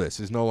on the list.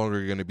 It's no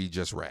longer going to be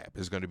just rap.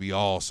 It's going to be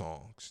all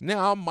songs.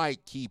 Now, I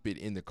might keep it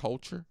in the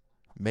culture,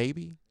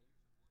 maybe,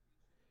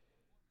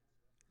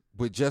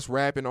 with just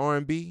rap and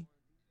R&B,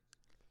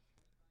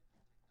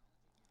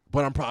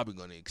 but I'm probably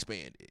going to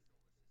expand it.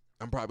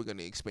 I'm probably going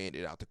to expand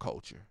it out to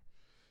culture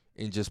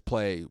and just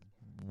play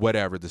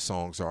whatever the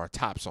songs are,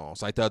 top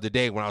songs. Like the other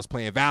day when I was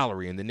playing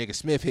Valerie and the nigga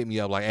Smith hit me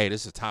up like, hey,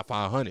 this is top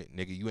 500.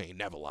 Nigga, you ain't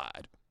never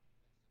lied.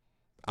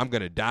 I'm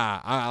going to die.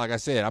 Like I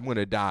said, I'm going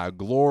to die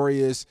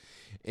glorious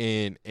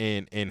and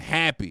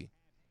happy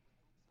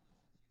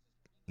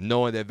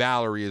knowing that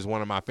Valerie is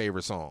one of my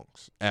favorite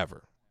songs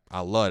ever.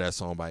 I love that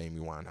song by Amy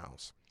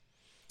Winehouse.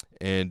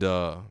 And,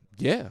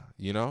 yeah,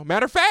 you know.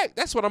 Matter of fact,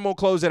 that's what I'm going to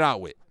close it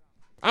out with.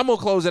 I'm going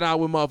to close it out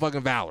with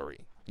motherfucking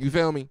Valerie. You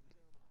feel me?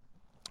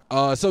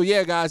 So,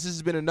 yeah, guys, this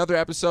has been another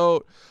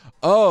episode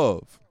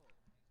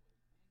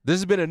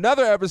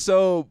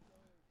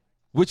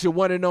with your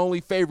one and only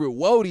favorite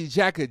Wody,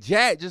 Jacka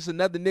Jack, just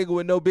another nigga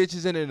with no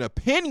bitches and an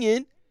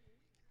opinion.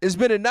 It's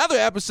been another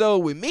episode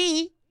with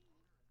me,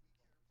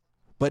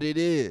 but it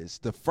is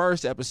the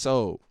first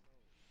episode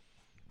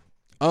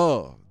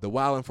of the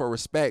Wildin' for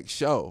Respect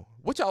show.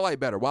 What y'all like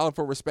better, Wildin'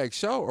 for Respect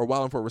show or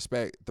Wildin' for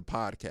Respect the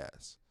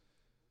podcast?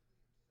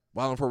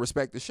 Wildin' for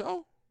Respect the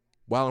show?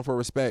 Wildin' for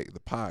Respect the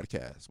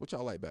podcast. What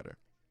y'all like better?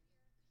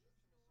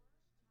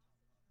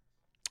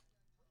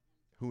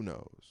 Who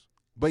knows?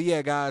 But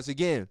yeah, guys,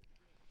 again,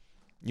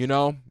 you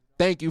know,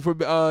 thank you for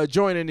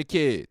joining the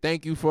kid.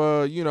 Thank you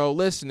for, you know,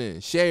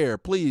 listening. Share.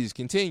 Please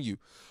continue.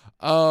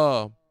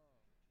 Like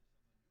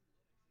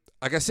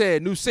I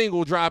said, new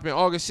single dropping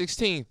August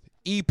 16th.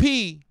 EP.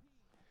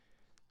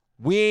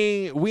 We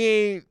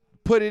ain't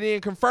put it in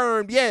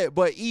confirmed yet,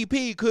 but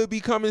EP could be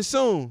coming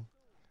soon.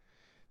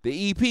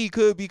 The EP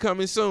could be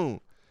coming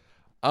soon.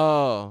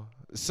 Yeah.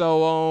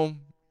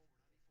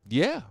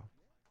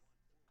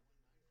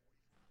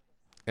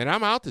 And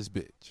I'm out this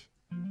bitch.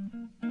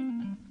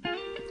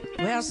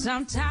 Well,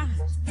 sometimes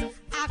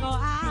I go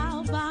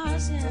out by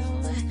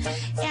myself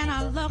and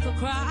I look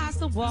across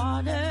the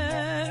water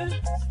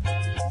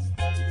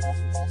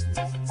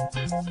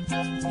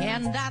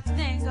and I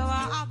think of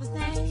all the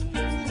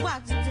things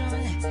what you're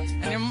doing,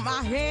 and in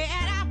my head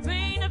I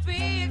paint a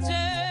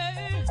picture.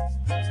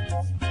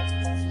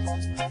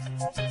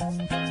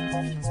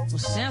 Well,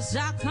 since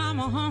I come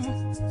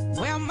home,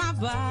 well, my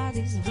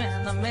body's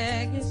been a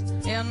mess,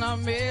 and I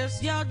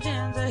miss your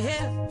gentle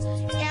hair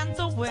and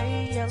the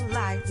way you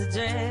like the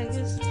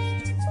dress.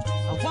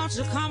 I want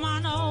you to come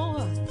on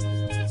over,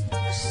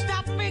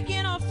 stop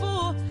making a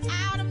fool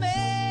out of me.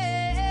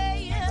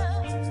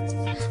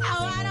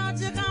 Why don't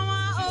you come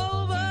on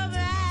over,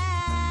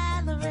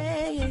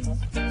 Valerie?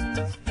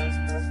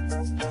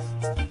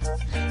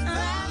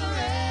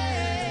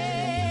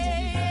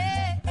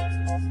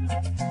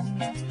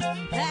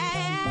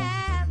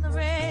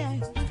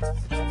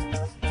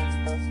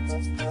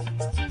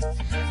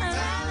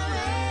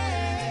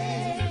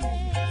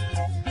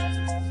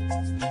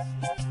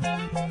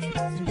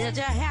 Did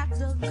you have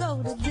to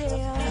go to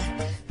jail?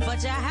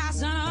 But your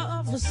house ain't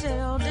up for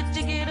sale. Did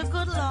you get a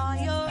good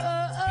lawyer?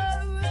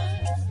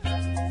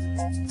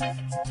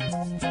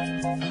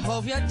 I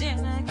hope you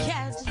didn't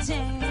catch a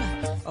team.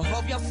 I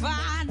hope you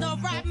find the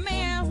right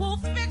man who'll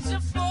fix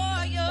it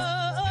for you.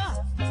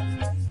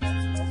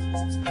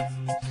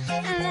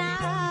 And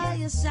now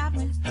you're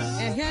shopping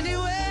and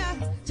anywhere,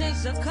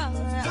 change the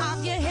color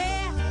of your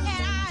hair.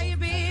 And are you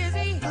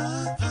busy?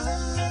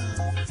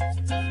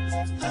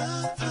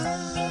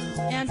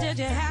 And did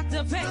you have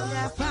to pay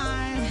that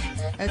fine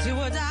that you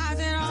were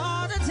dodging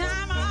all the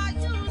time? Are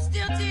you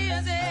still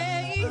dizzy?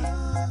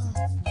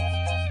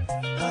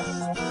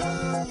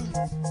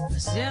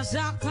 Since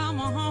I come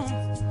home,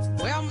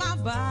 well, my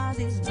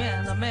body's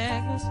been a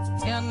mess,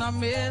 and I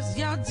miss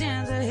your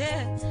gentle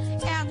hair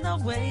and the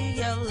way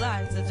you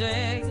like the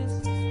dress.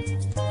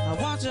 I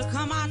want you to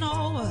come on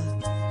over,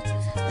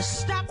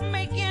 stop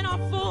making a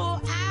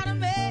fool out of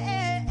me.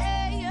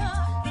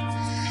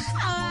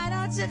 Why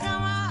don't you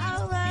come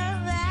on over,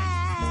 Valerie?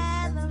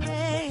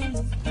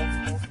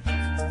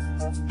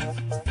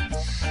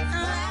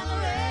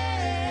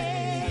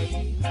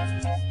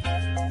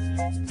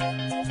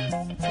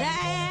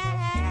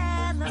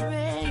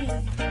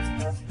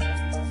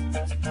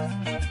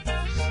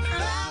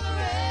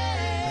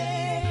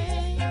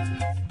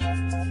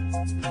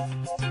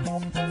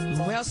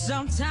 Well,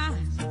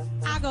 sometimes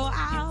I go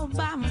out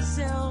by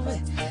myself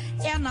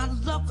and I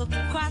look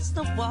across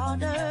the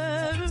water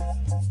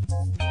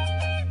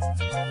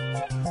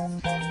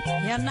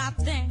and I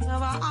think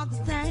about all the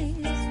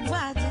things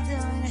what you're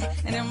doing,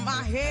 and in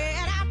my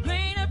head I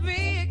paint a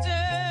picture.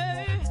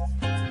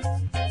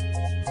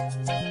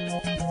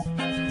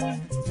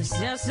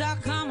 Yes, I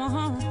come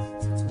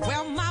home.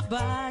 Well, my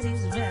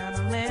body's been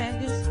a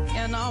mess,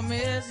 and I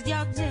miss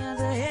your